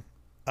Arlong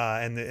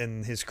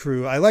and his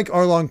crew. I like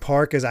Arlong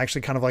Park as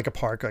actually kind of like a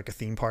park, like a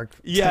theme park.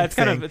 Yeah, it's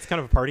kind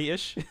of a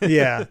party-ish.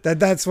 Yeah,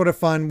 that's sort of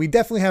fun. We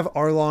definitely have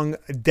Arlong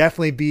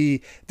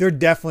they're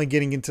definitely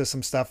getting into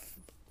some stuff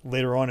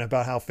later on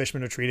about how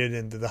fishermen are treated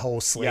and the whole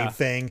slave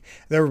thing.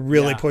 They're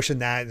really pushing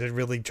that. They're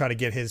really trying to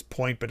get his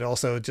point, but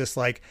also just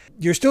like,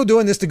 you're still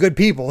doing this to good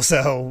people,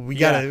 so we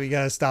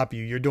gotta stop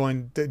you. You're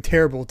doing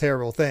terrible,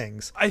 terrible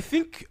things. I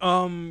think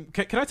can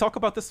I talk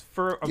about this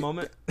for a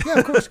moment? Yeah,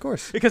 of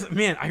course. Because,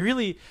 man, I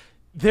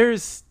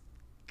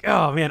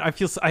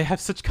have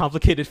such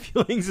complicated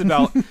feelings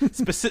about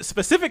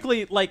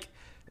specifically, like,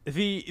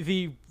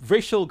 the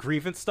racial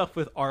grievance stuff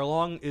with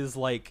Arlong is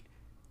like,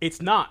 it's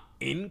not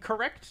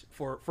incorrect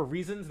for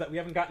reasons that we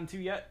haven't gotten to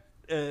yet.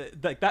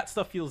 Like, that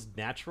stuff feels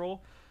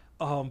natural.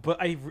 But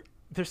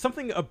there's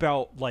something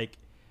about, like,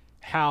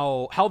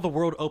 how the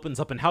world opens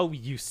up and how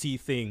you see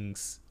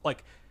things.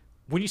 Like,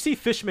 when you see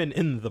fishmen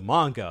in the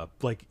manga,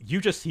 like,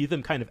 you just see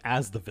them kind of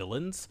as the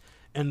villains,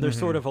 and they're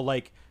sort of a,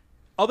 like,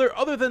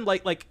 other than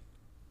like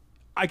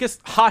I guess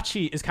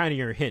Hachi is kind of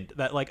your hint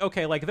that, like,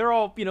 okay, like, they're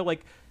all, you know,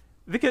 like,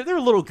 they're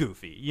a little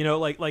goofy, you know,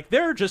 like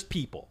they're just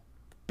people,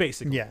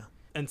 basically. Yeah.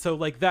 And so,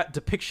 like, that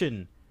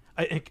depiction,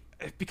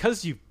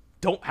 because you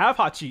don't have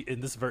Hachi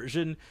in this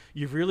version,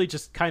 you really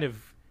just kind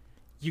of,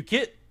 you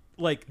get,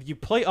 like, you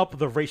play up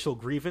the racial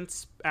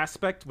grievance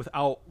aspect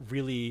without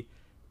really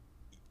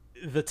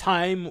the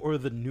time or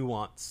the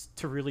nuance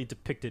to really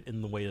depict it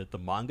in the way that the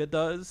manga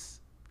does.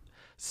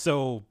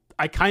 So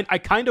I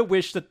kind of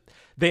wish that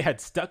they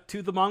had stuck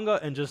to the manga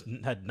and just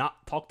had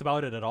not talked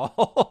about it at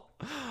all,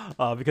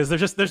 because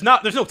there's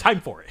no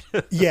time for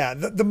it. Yeah,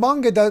 the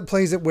manga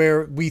plays it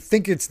where we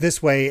think it's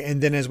this way,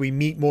 and then as we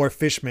meet more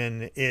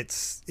fishmen,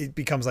 it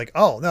becomes like,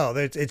 oh no,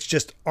 it's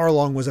just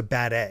Arlong was a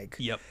bad egg.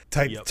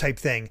 Type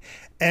thing,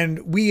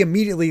 and we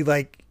immediately,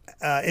 like,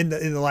 in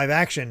the live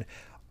action,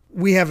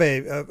 we have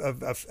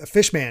a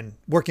fishman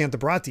working at the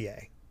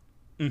Baratier.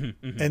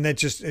 And that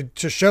just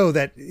to show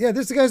that, yeah,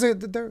 these guys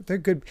they're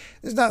good.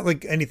 There's not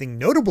like anything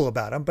notable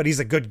about him, but he's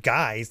a good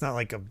guy. He's not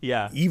like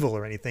evil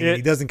or anything.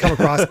 He doesn't come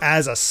across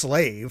as a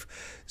slave.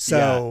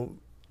 So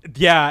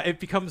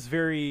it becomes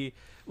very,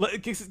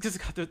 because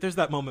there's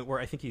that moment where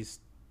I think he's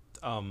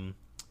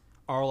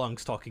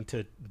Arlong's talking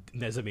to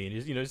Nezumi, and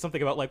he's, you know,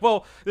 something about, like,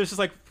 well, there's just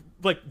like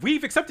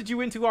we've accepted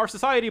you into our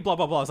society, blah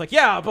blah blah. It's like,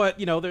 yeah, but,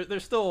 you know,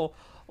 there's still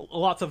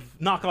lots of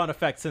knock-on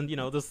effects, and, you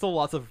know, there's still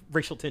lots of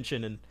racial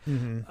tension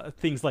and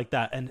things like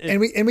that, and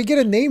we get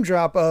a name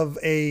drop of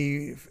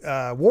a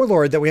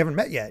warlord that we haven't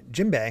met yet,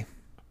 Jinbei.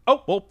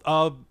 Oh,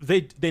 well,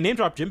 they name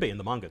dropped Jinbei in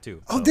the manga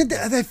too. Oh, so. Did they?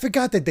 I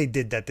forgot that they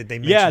did that. Did they?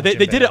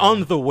 They did it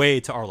on the way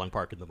to Arlong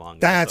Park in the manga.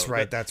 That's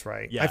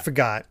right. Yeah. I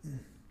forgot.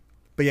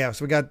 But yeah,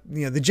 so we got,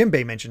 you know, the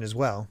Jinbei mention as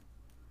well.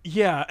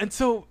 Yeah, and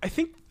so I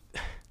think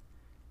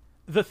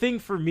the thing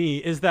for me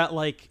is that,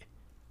 like,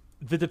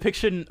 the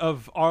depiction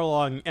of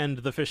Arlong and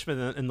the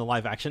fisherman in the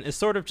live action is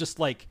sort of just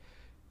like,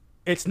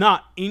 it's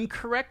not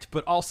incorrect,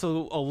 but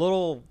also a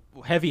little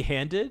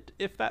heavy-handed,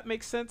 if that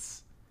makes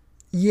sense.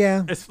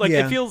 Yeah, it's like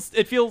it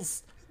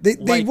feels.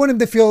 They want him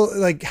to feel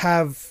like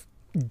have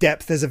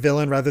depth as a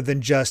villain rather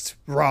than just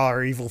raw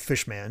or evil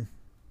fishman.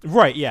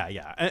 Right.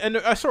 Yeah. And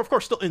of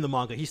course, still in the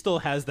manga, he still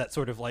has that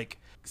sort of, like,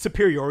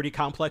 superiority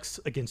complex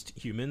against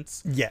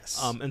humans. Yes.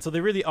 And so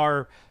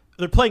they're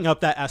playing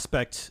up that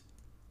aspect.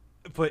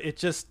 But it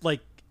just,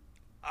 like,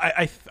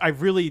 I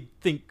really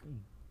think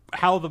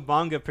how the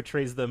manga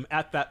portrays them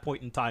at that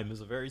point in time is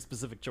a very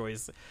specific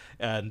choice,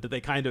 and they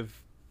kind of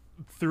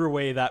threw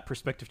away that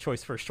perspective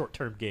choice for a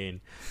short-term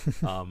gain,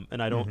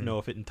 and I don't know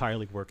if it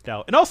entirely worked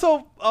out. And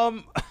also,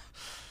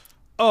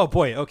 oh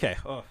boy, okay,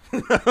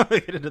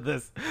 get into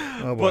this,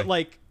 but,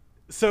 like,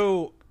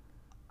 so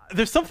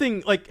there's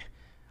something, like,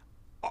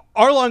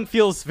 Arlong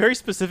feels very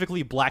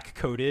specifically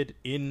black-coded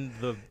in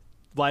the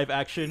live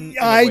action.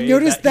 I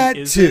noticed that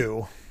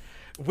too.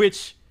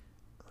 Which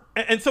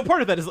and so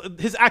part of that is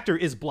his actor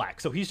is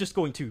black, so he's just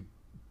going to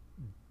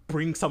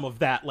bring some of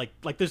that, like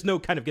there's no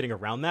kind of getting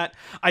around that.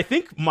 I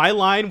think my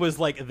line was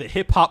like the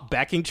hip hop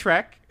backing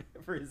track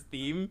for his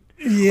theme.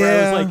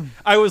 Yeah. Where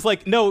I was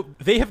like, no,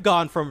 they have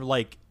gone from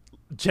like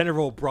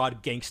general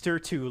broad gangster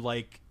to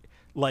like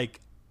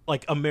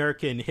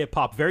American hip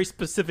hop, very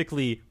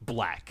specifically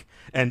black.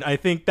 And I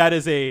think that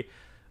is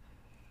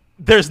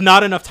there's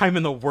not enough time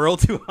in the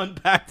world to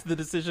unpack the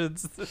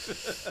decisions.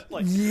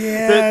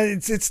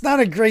 It's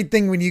not a great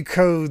thing when you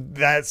code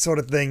that sort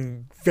of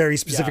thing very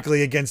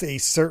specifically against a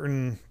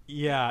certain.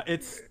 Yeah,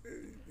 it's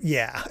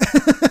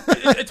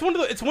one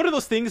of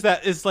those things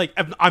that is like,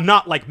 I'm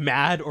not like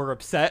mad or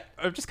upset.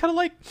 I'm just kind of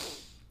like,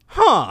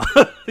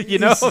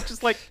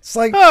 just like it's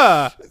like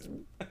not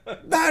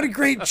a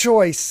great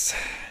choice.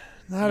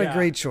 Not a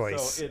great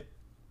choice.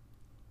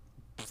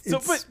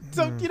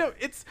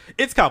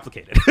 It's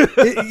complicated.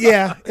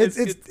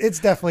 It's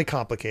definitely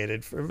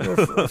complicated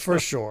for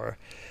sure.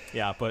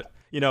 Yeah, but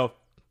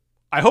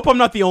I hope I'm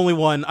not the only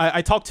one.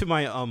 I talked to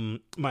my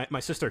my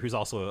sister, who's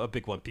also a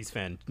big One Piece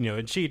fan,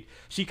 and she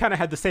kind of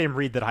had the same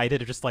read that I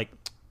did, just like,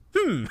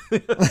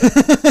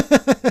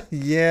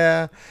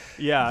 yeah.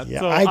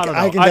 So,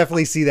 I can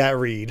definitely see that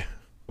read.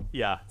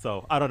 Yeah,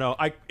 so I don't know.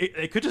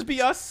 It could just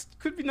be us.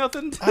 Could be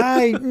nothing.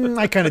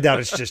 I kind of doubt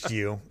it's just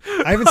you.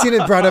 I haven't seen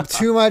it brought up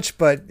too much,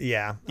 but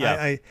yeah.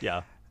 I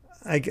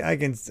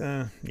can,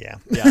 yeah.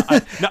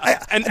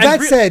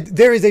 That said,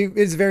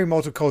 it's very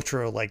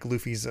multicultural. Like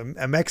Luffy's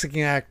a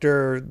Mexican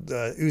actor.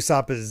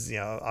 Usopp is,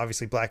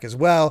 obviously black as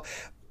well.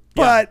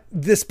 But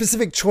the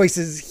specific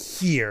choices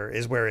here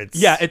is where it's.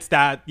 Yeah, it's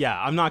that.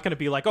 Yeah, I'm not going to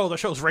be like, oh, the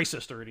show's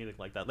racist or anything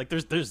like that. Like,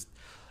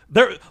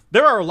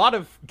 there are a lot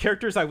of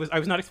characters I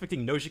was not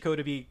expecting Nojiko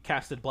to be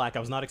casted black. I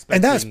was not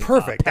expecting. And that's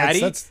perfect.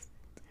 Patty. That's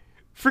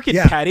freaking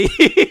Patty.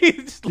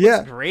 Just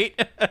looks great.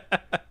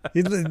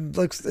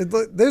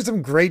 There's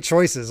some great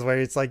choices where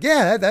it's like,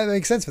 that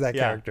makes sense for that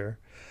character.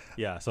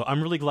 Yeah, so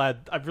I'm really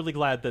glad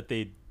that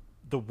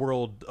the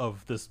world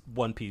of this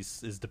One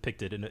Piece is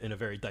depicted in a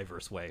very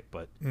diverse way.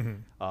 But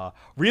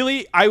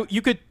really,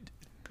 you could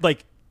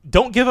like,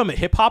 don't give them a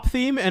hip hop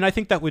theme, and I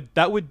think that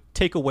would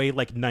take away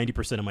like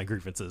 90% of my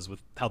grievances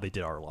with how they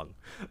did Arlong.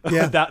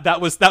 Yeah,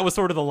 that was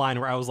sort of the line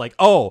where I was like,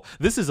 oh,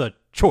 this is a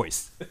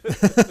choice.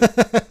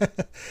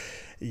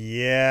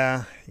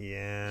 Yeah,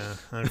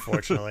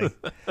 unfortunately.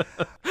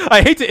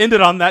 I hate to end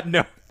it on that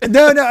note.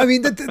 No. I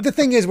mean, the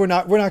thing is, we're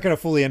not going to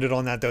fully end it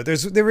on that though.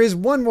 There is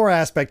one more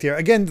aspect here.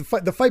 Again,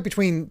 the fight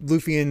between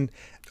Luffy and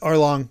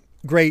Arlong,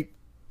 great.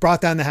 Brought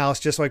down the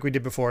house just like we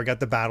did before. Got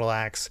the battle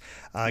axe.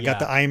 Got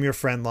the "I am your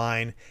friend"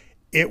 line.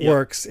 It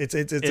works. It's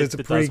a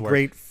pretty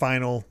great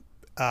final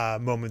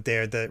moment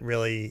there that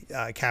really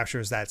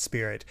captures that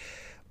spirit.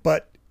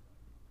 But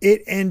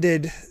it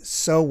ended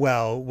so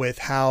well with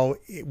how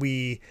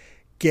we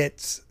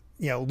get,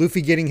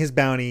 Luffy getting his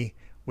bounty.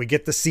 We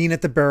get the scene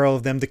at the barrel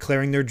of them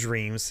declaring their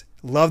dreams.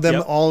 Love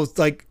them all,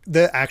 like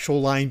the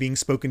actual line being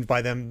spoken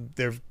by them,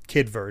 their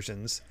kid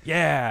versions.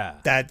 Yeah.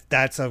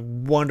 That's a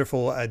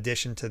wonderful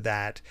addition to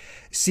that.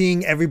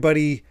 Seeing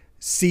everybody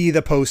see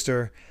the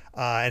poster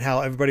and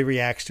how everybody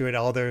reacts to it,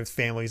 all their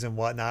families and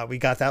whatnot. We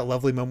got that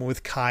lovely moment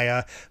with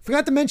Kaya.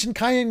 Forgot to mention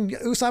Kaya and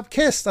Usopp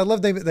kissed. I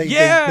love they made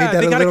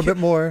that a little bit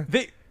more.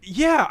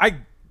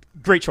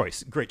 Great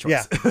choice.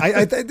 Yeah.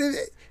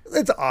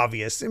 It's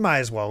obvious. It might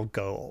as well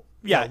go.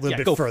 A little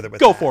bit further with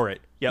go that. for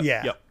it. Yep.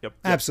 Yep.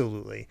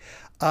 Absolutely.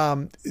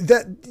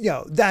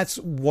 That's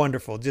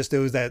wonderful. Just there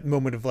was that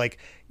moment of like,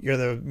 you're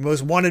the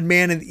most wanted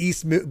man in the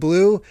East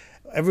Blue.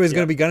 Everybody's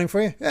going to be gunning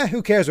for you.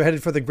 Who cares? We're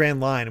headed for the Grand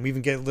Line, and we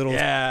even get little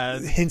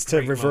hints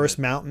to Reverse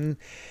Mountain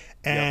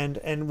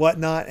and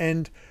whatnot.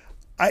 And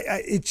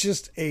it's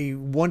just a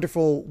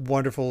wonderful,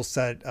 wonderful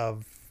set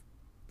of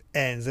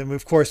ends. And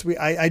of course, we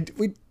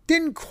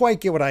didn't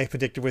quite get what I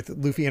predicted with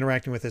Luffy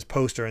interacting with his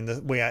poster and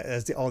the way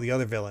all the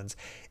other villains.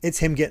 It's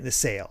him getting the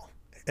sail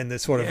and the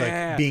sort of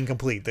like being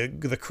complete.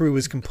 The crew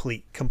is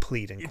complete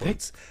in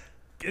quotes.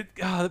 It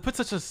puts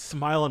such a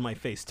smile on my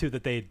face too,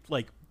 that they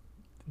like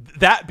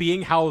that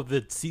being how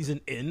the season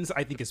ends.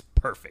 I think is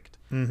perfect.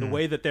 The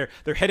way that they're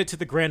headed to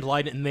the Grand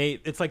Line, and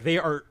it's like they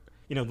are,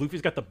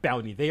 Luffy's got the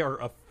bounty. They are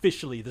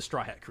officially the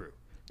Straw Hat crew.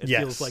 It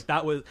feels like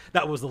that was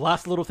the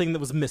last little thing that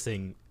was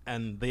missing,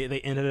 and they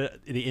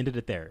ended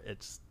it there.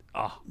 It's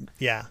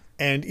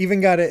and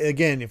even got it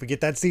again. If we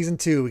get that season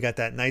 2, we got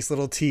that nice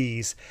little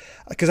tease.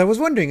 Because I was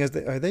wondering, are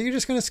they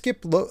just going to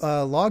skip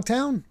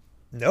Logtown?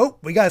 Nope,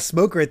 we got a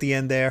Smoker at the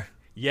end there.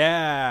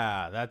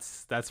 Yeah,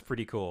 that's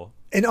pretty cool.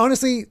 And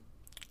honestly,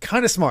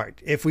 kind of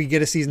smart if we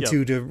get a season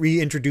 2 to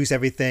reintroduce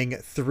everything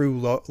through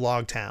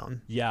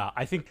Logtown. Yeah,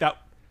 I think that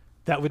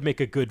would make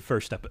a good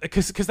first step,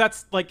 because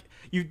that's like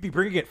you'd be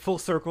bringing it full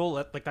circle.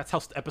 Like that's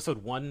how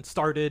episode 1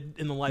 started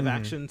in the live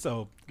action.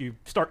 So you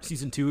start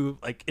season 2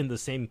 like in the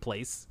same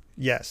place.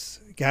 Yes,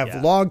 you have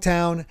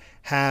Logtown,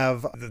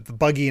 have the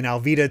Buggy and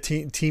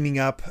Alvida teaming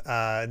up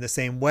in the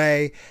same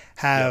way.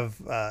 Have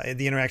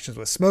the interactions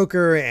with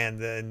Smoker and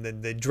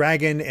the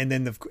dragon, and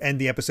then end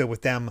the episode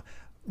with them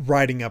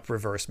riding up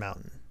Reverse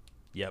Mountain.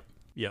 Yep.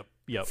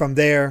 From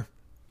there,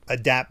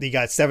 adapt. You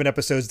got 7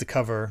 episodes to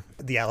cover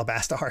the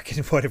Alabasta arc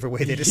in whatever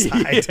way they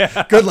decide.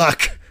 Yeah. Good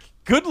luck.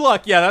 Good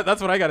luck. Yeah,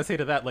 that's what I got to say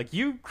to that. Like,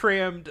 you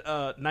crammed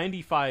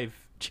 95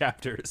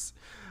 chapters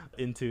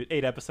into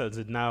 8 episodes,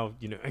 and now,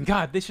 and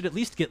God, they should at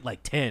least get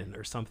like 10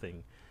 or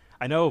something.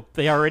 I know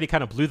they already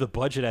kind of blew the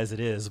budget as it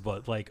is,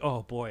 but like,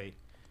 oh boy,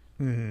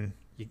 you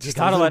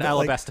gotta let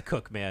Alabasta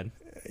cook, man.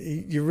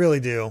 You really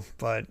do,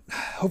 but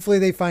hopefully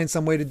they find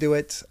some way to do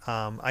it.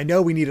 I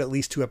know we need at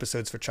least 2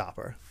 episodes for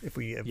Chopper if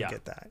we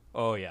get that.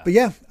 Oh yeah. But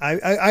yeah,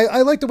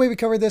 I like the way we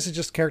covered this. It's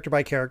just character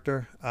by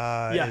character.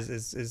 I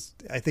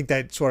think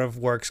that sort of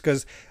works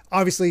because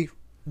obviously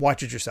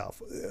watch it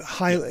yourself.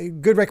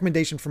 Good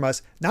recommendation from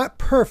us. Not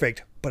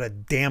perfect, but a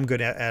damn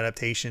good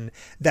adaptation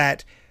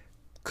that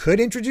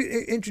could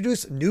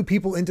introduce new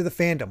people into the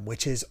fandom,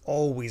 which is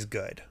always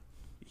good.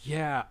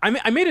 Yeah,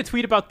 I made a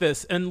tweet about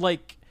this, and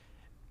like,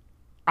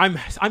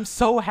 I'm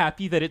so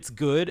happy that it's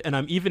good, and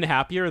I'm even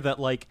happier that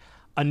like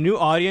a new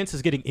audience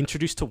is getting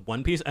introduced to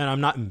One Piece, and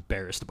I'm not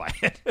embarrassed by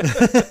it.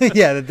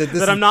 Yeah,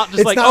 that I'm not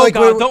just like, oh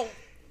God, don't.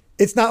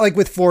 It's not like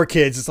with 4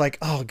 kids. It's like,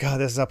 oh God,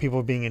 this is how people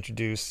are being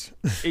introduced.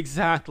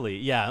 Exactly.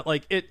 Yeah,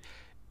 like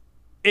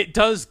it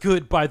does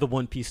good by the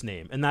One Piece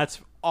name, and that's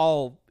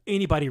all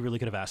anybody really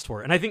could have asked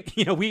for. And I think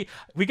we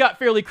got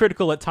fairly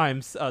critical at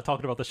times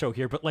talking about the show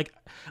here, but like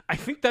I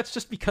think that's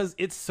just because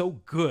it's so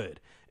good,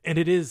 and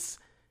it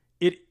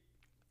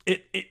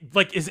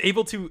like is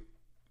able to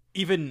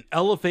even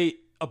elevate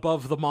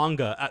above the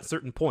manga at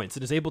certain points.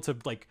 It is able to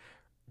like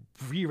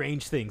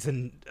rearrange things,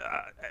 and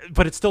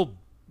but it's still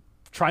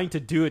trying to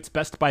do its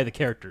best by the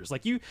characters.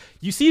 Like you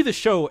see the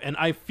show, and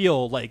I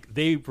feel like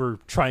they were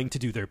trying to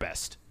do their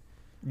best.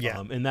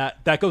 Yeah. And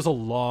that goes a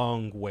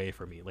long way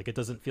for me. Like, it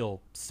doesn't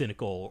feel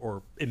cynical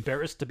or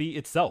embarrassed to be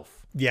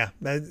itself. Yeah,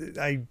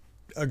 I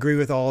agree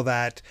with all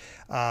that.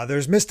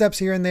 There's missteps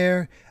here and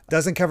there.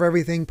 Doesn't cover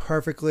everything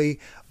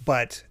perfectly,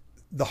 but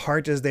the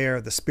heart is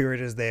there, the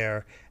spirit is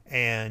there,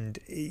 and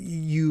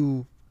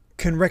you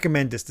can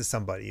recommend this to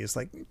somebody. It's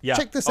like,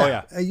 check this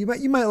out. Yeah.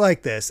 You might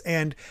like this.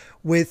 And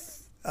with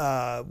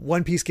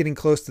One Piece getting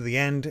close to the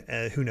end,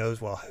 who knows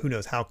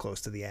how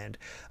close to the end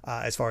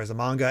as far as the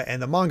manga, and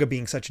the manga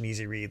being such an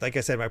easy read. Like I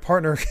said, my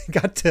partner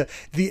got to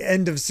the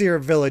end of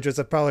Syrup Village, which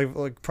is probably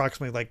like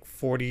approximately like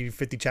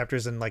 40-50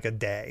 chapters in like a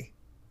day.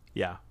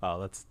 Yeah. Oh,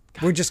 that's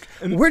God.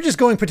 We're just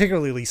going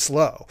particularly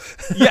slow.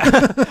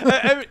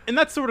 Yeah. And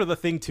that's sort of the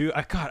thing too.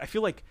 I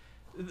feel like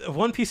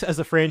One Piece as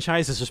a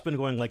franchise has just been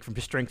going like from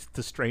strength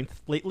to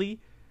strength lately.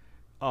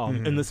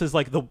 And this is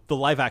like the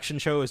live action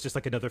show is just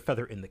like another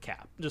feather in the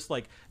cap. Just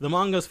like the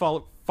manga's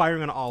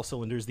firing on all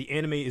cylinders. The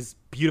anime is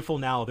beautiful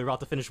now. They're about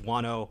to finish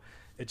Wano.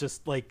 It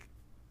just like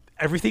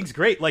everything's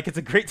great. Like, it's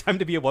a great time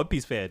to be a One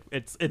Piece fan.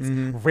 It's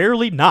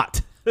rarely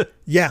not.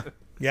 Yeah.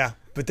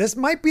 But this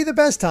might be the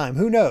best time.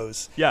 Who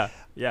knows? Yeah.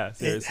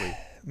 Seriously,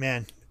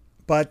 man.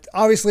 But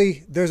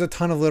obviously, there's a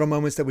ton of little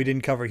moments that we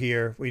didn't cover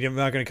here. We're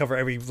not going to cover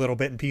every little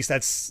bit and piece.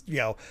 That's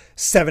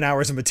 7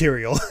 hours of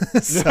material.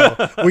 So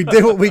we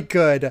did what we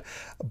could.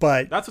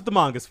 But that's what the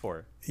manga's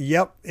for.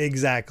 Yep,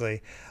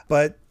 exactly.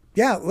 But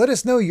yeah, let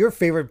us know your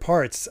favorite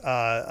parts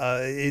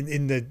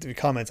in the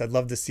comments. I'd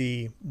love to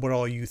see what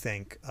all you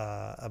think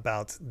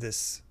about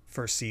this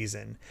first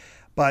season.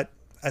 But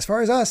as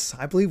far as us,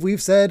 I believe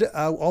we've said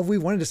all we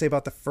wanted to say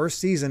about the first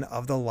season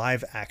of the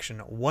live action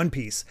One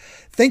Piece.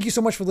 Thank you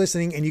so much for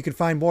listening, and you can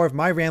find more of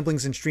my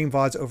ramblings and stream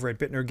VODs over at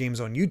BitNerd Games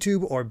on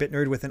YouTube or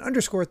BitNerd with an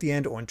 _ at the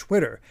end on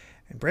Twitter.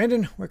 And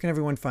Brandon, where can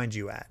everyone find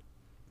you at?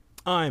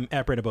 I'm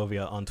at Brandon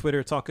Bovia on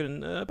Twitter,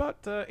 talking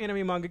about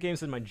anime, manga,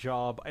 games, and my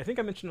job. I think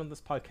I mentioned on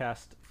this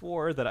podcast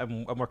before that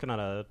I'm working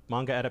on a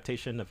manga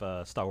adaptation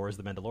of Star Wars: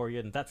 The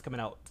Mandalorian. That's coming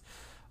out.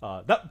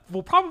 That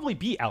will probably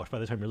be out by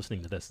the time you're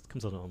listening to this. It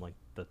comes out on like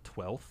the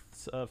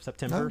 12th of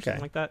September or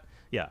something like that.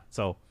 Yeah,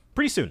 so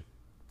pretty soon.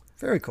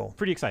 Very cool.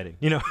 Pretty exciting,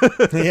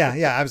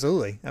 Yeah,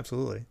 absolutely.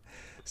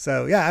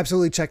 So yeah,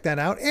 absolutely check that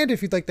out. And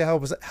if you'd like to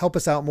help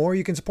us out more,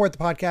 you can support the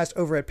podcast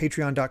over at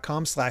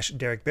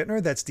patreon.com/Derek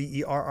Bittner. That's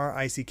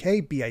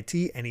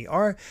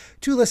DERRICKBITNER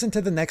to listen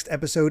to the next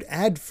episode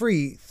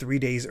ad-free 3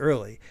 days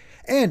early.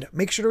 And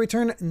make sure to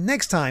return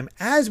next time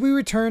as we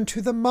return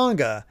to the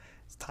manga.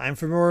 Time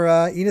for more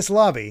Enies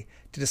Lobby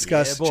to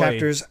discuss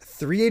chapters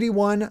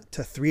 381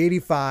 to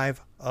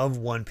 385 of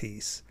One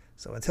Piece.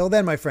 So until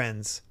then, my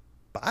friends,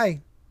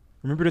 bye.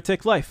 Remember to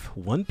take life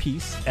one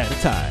piece at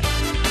a time.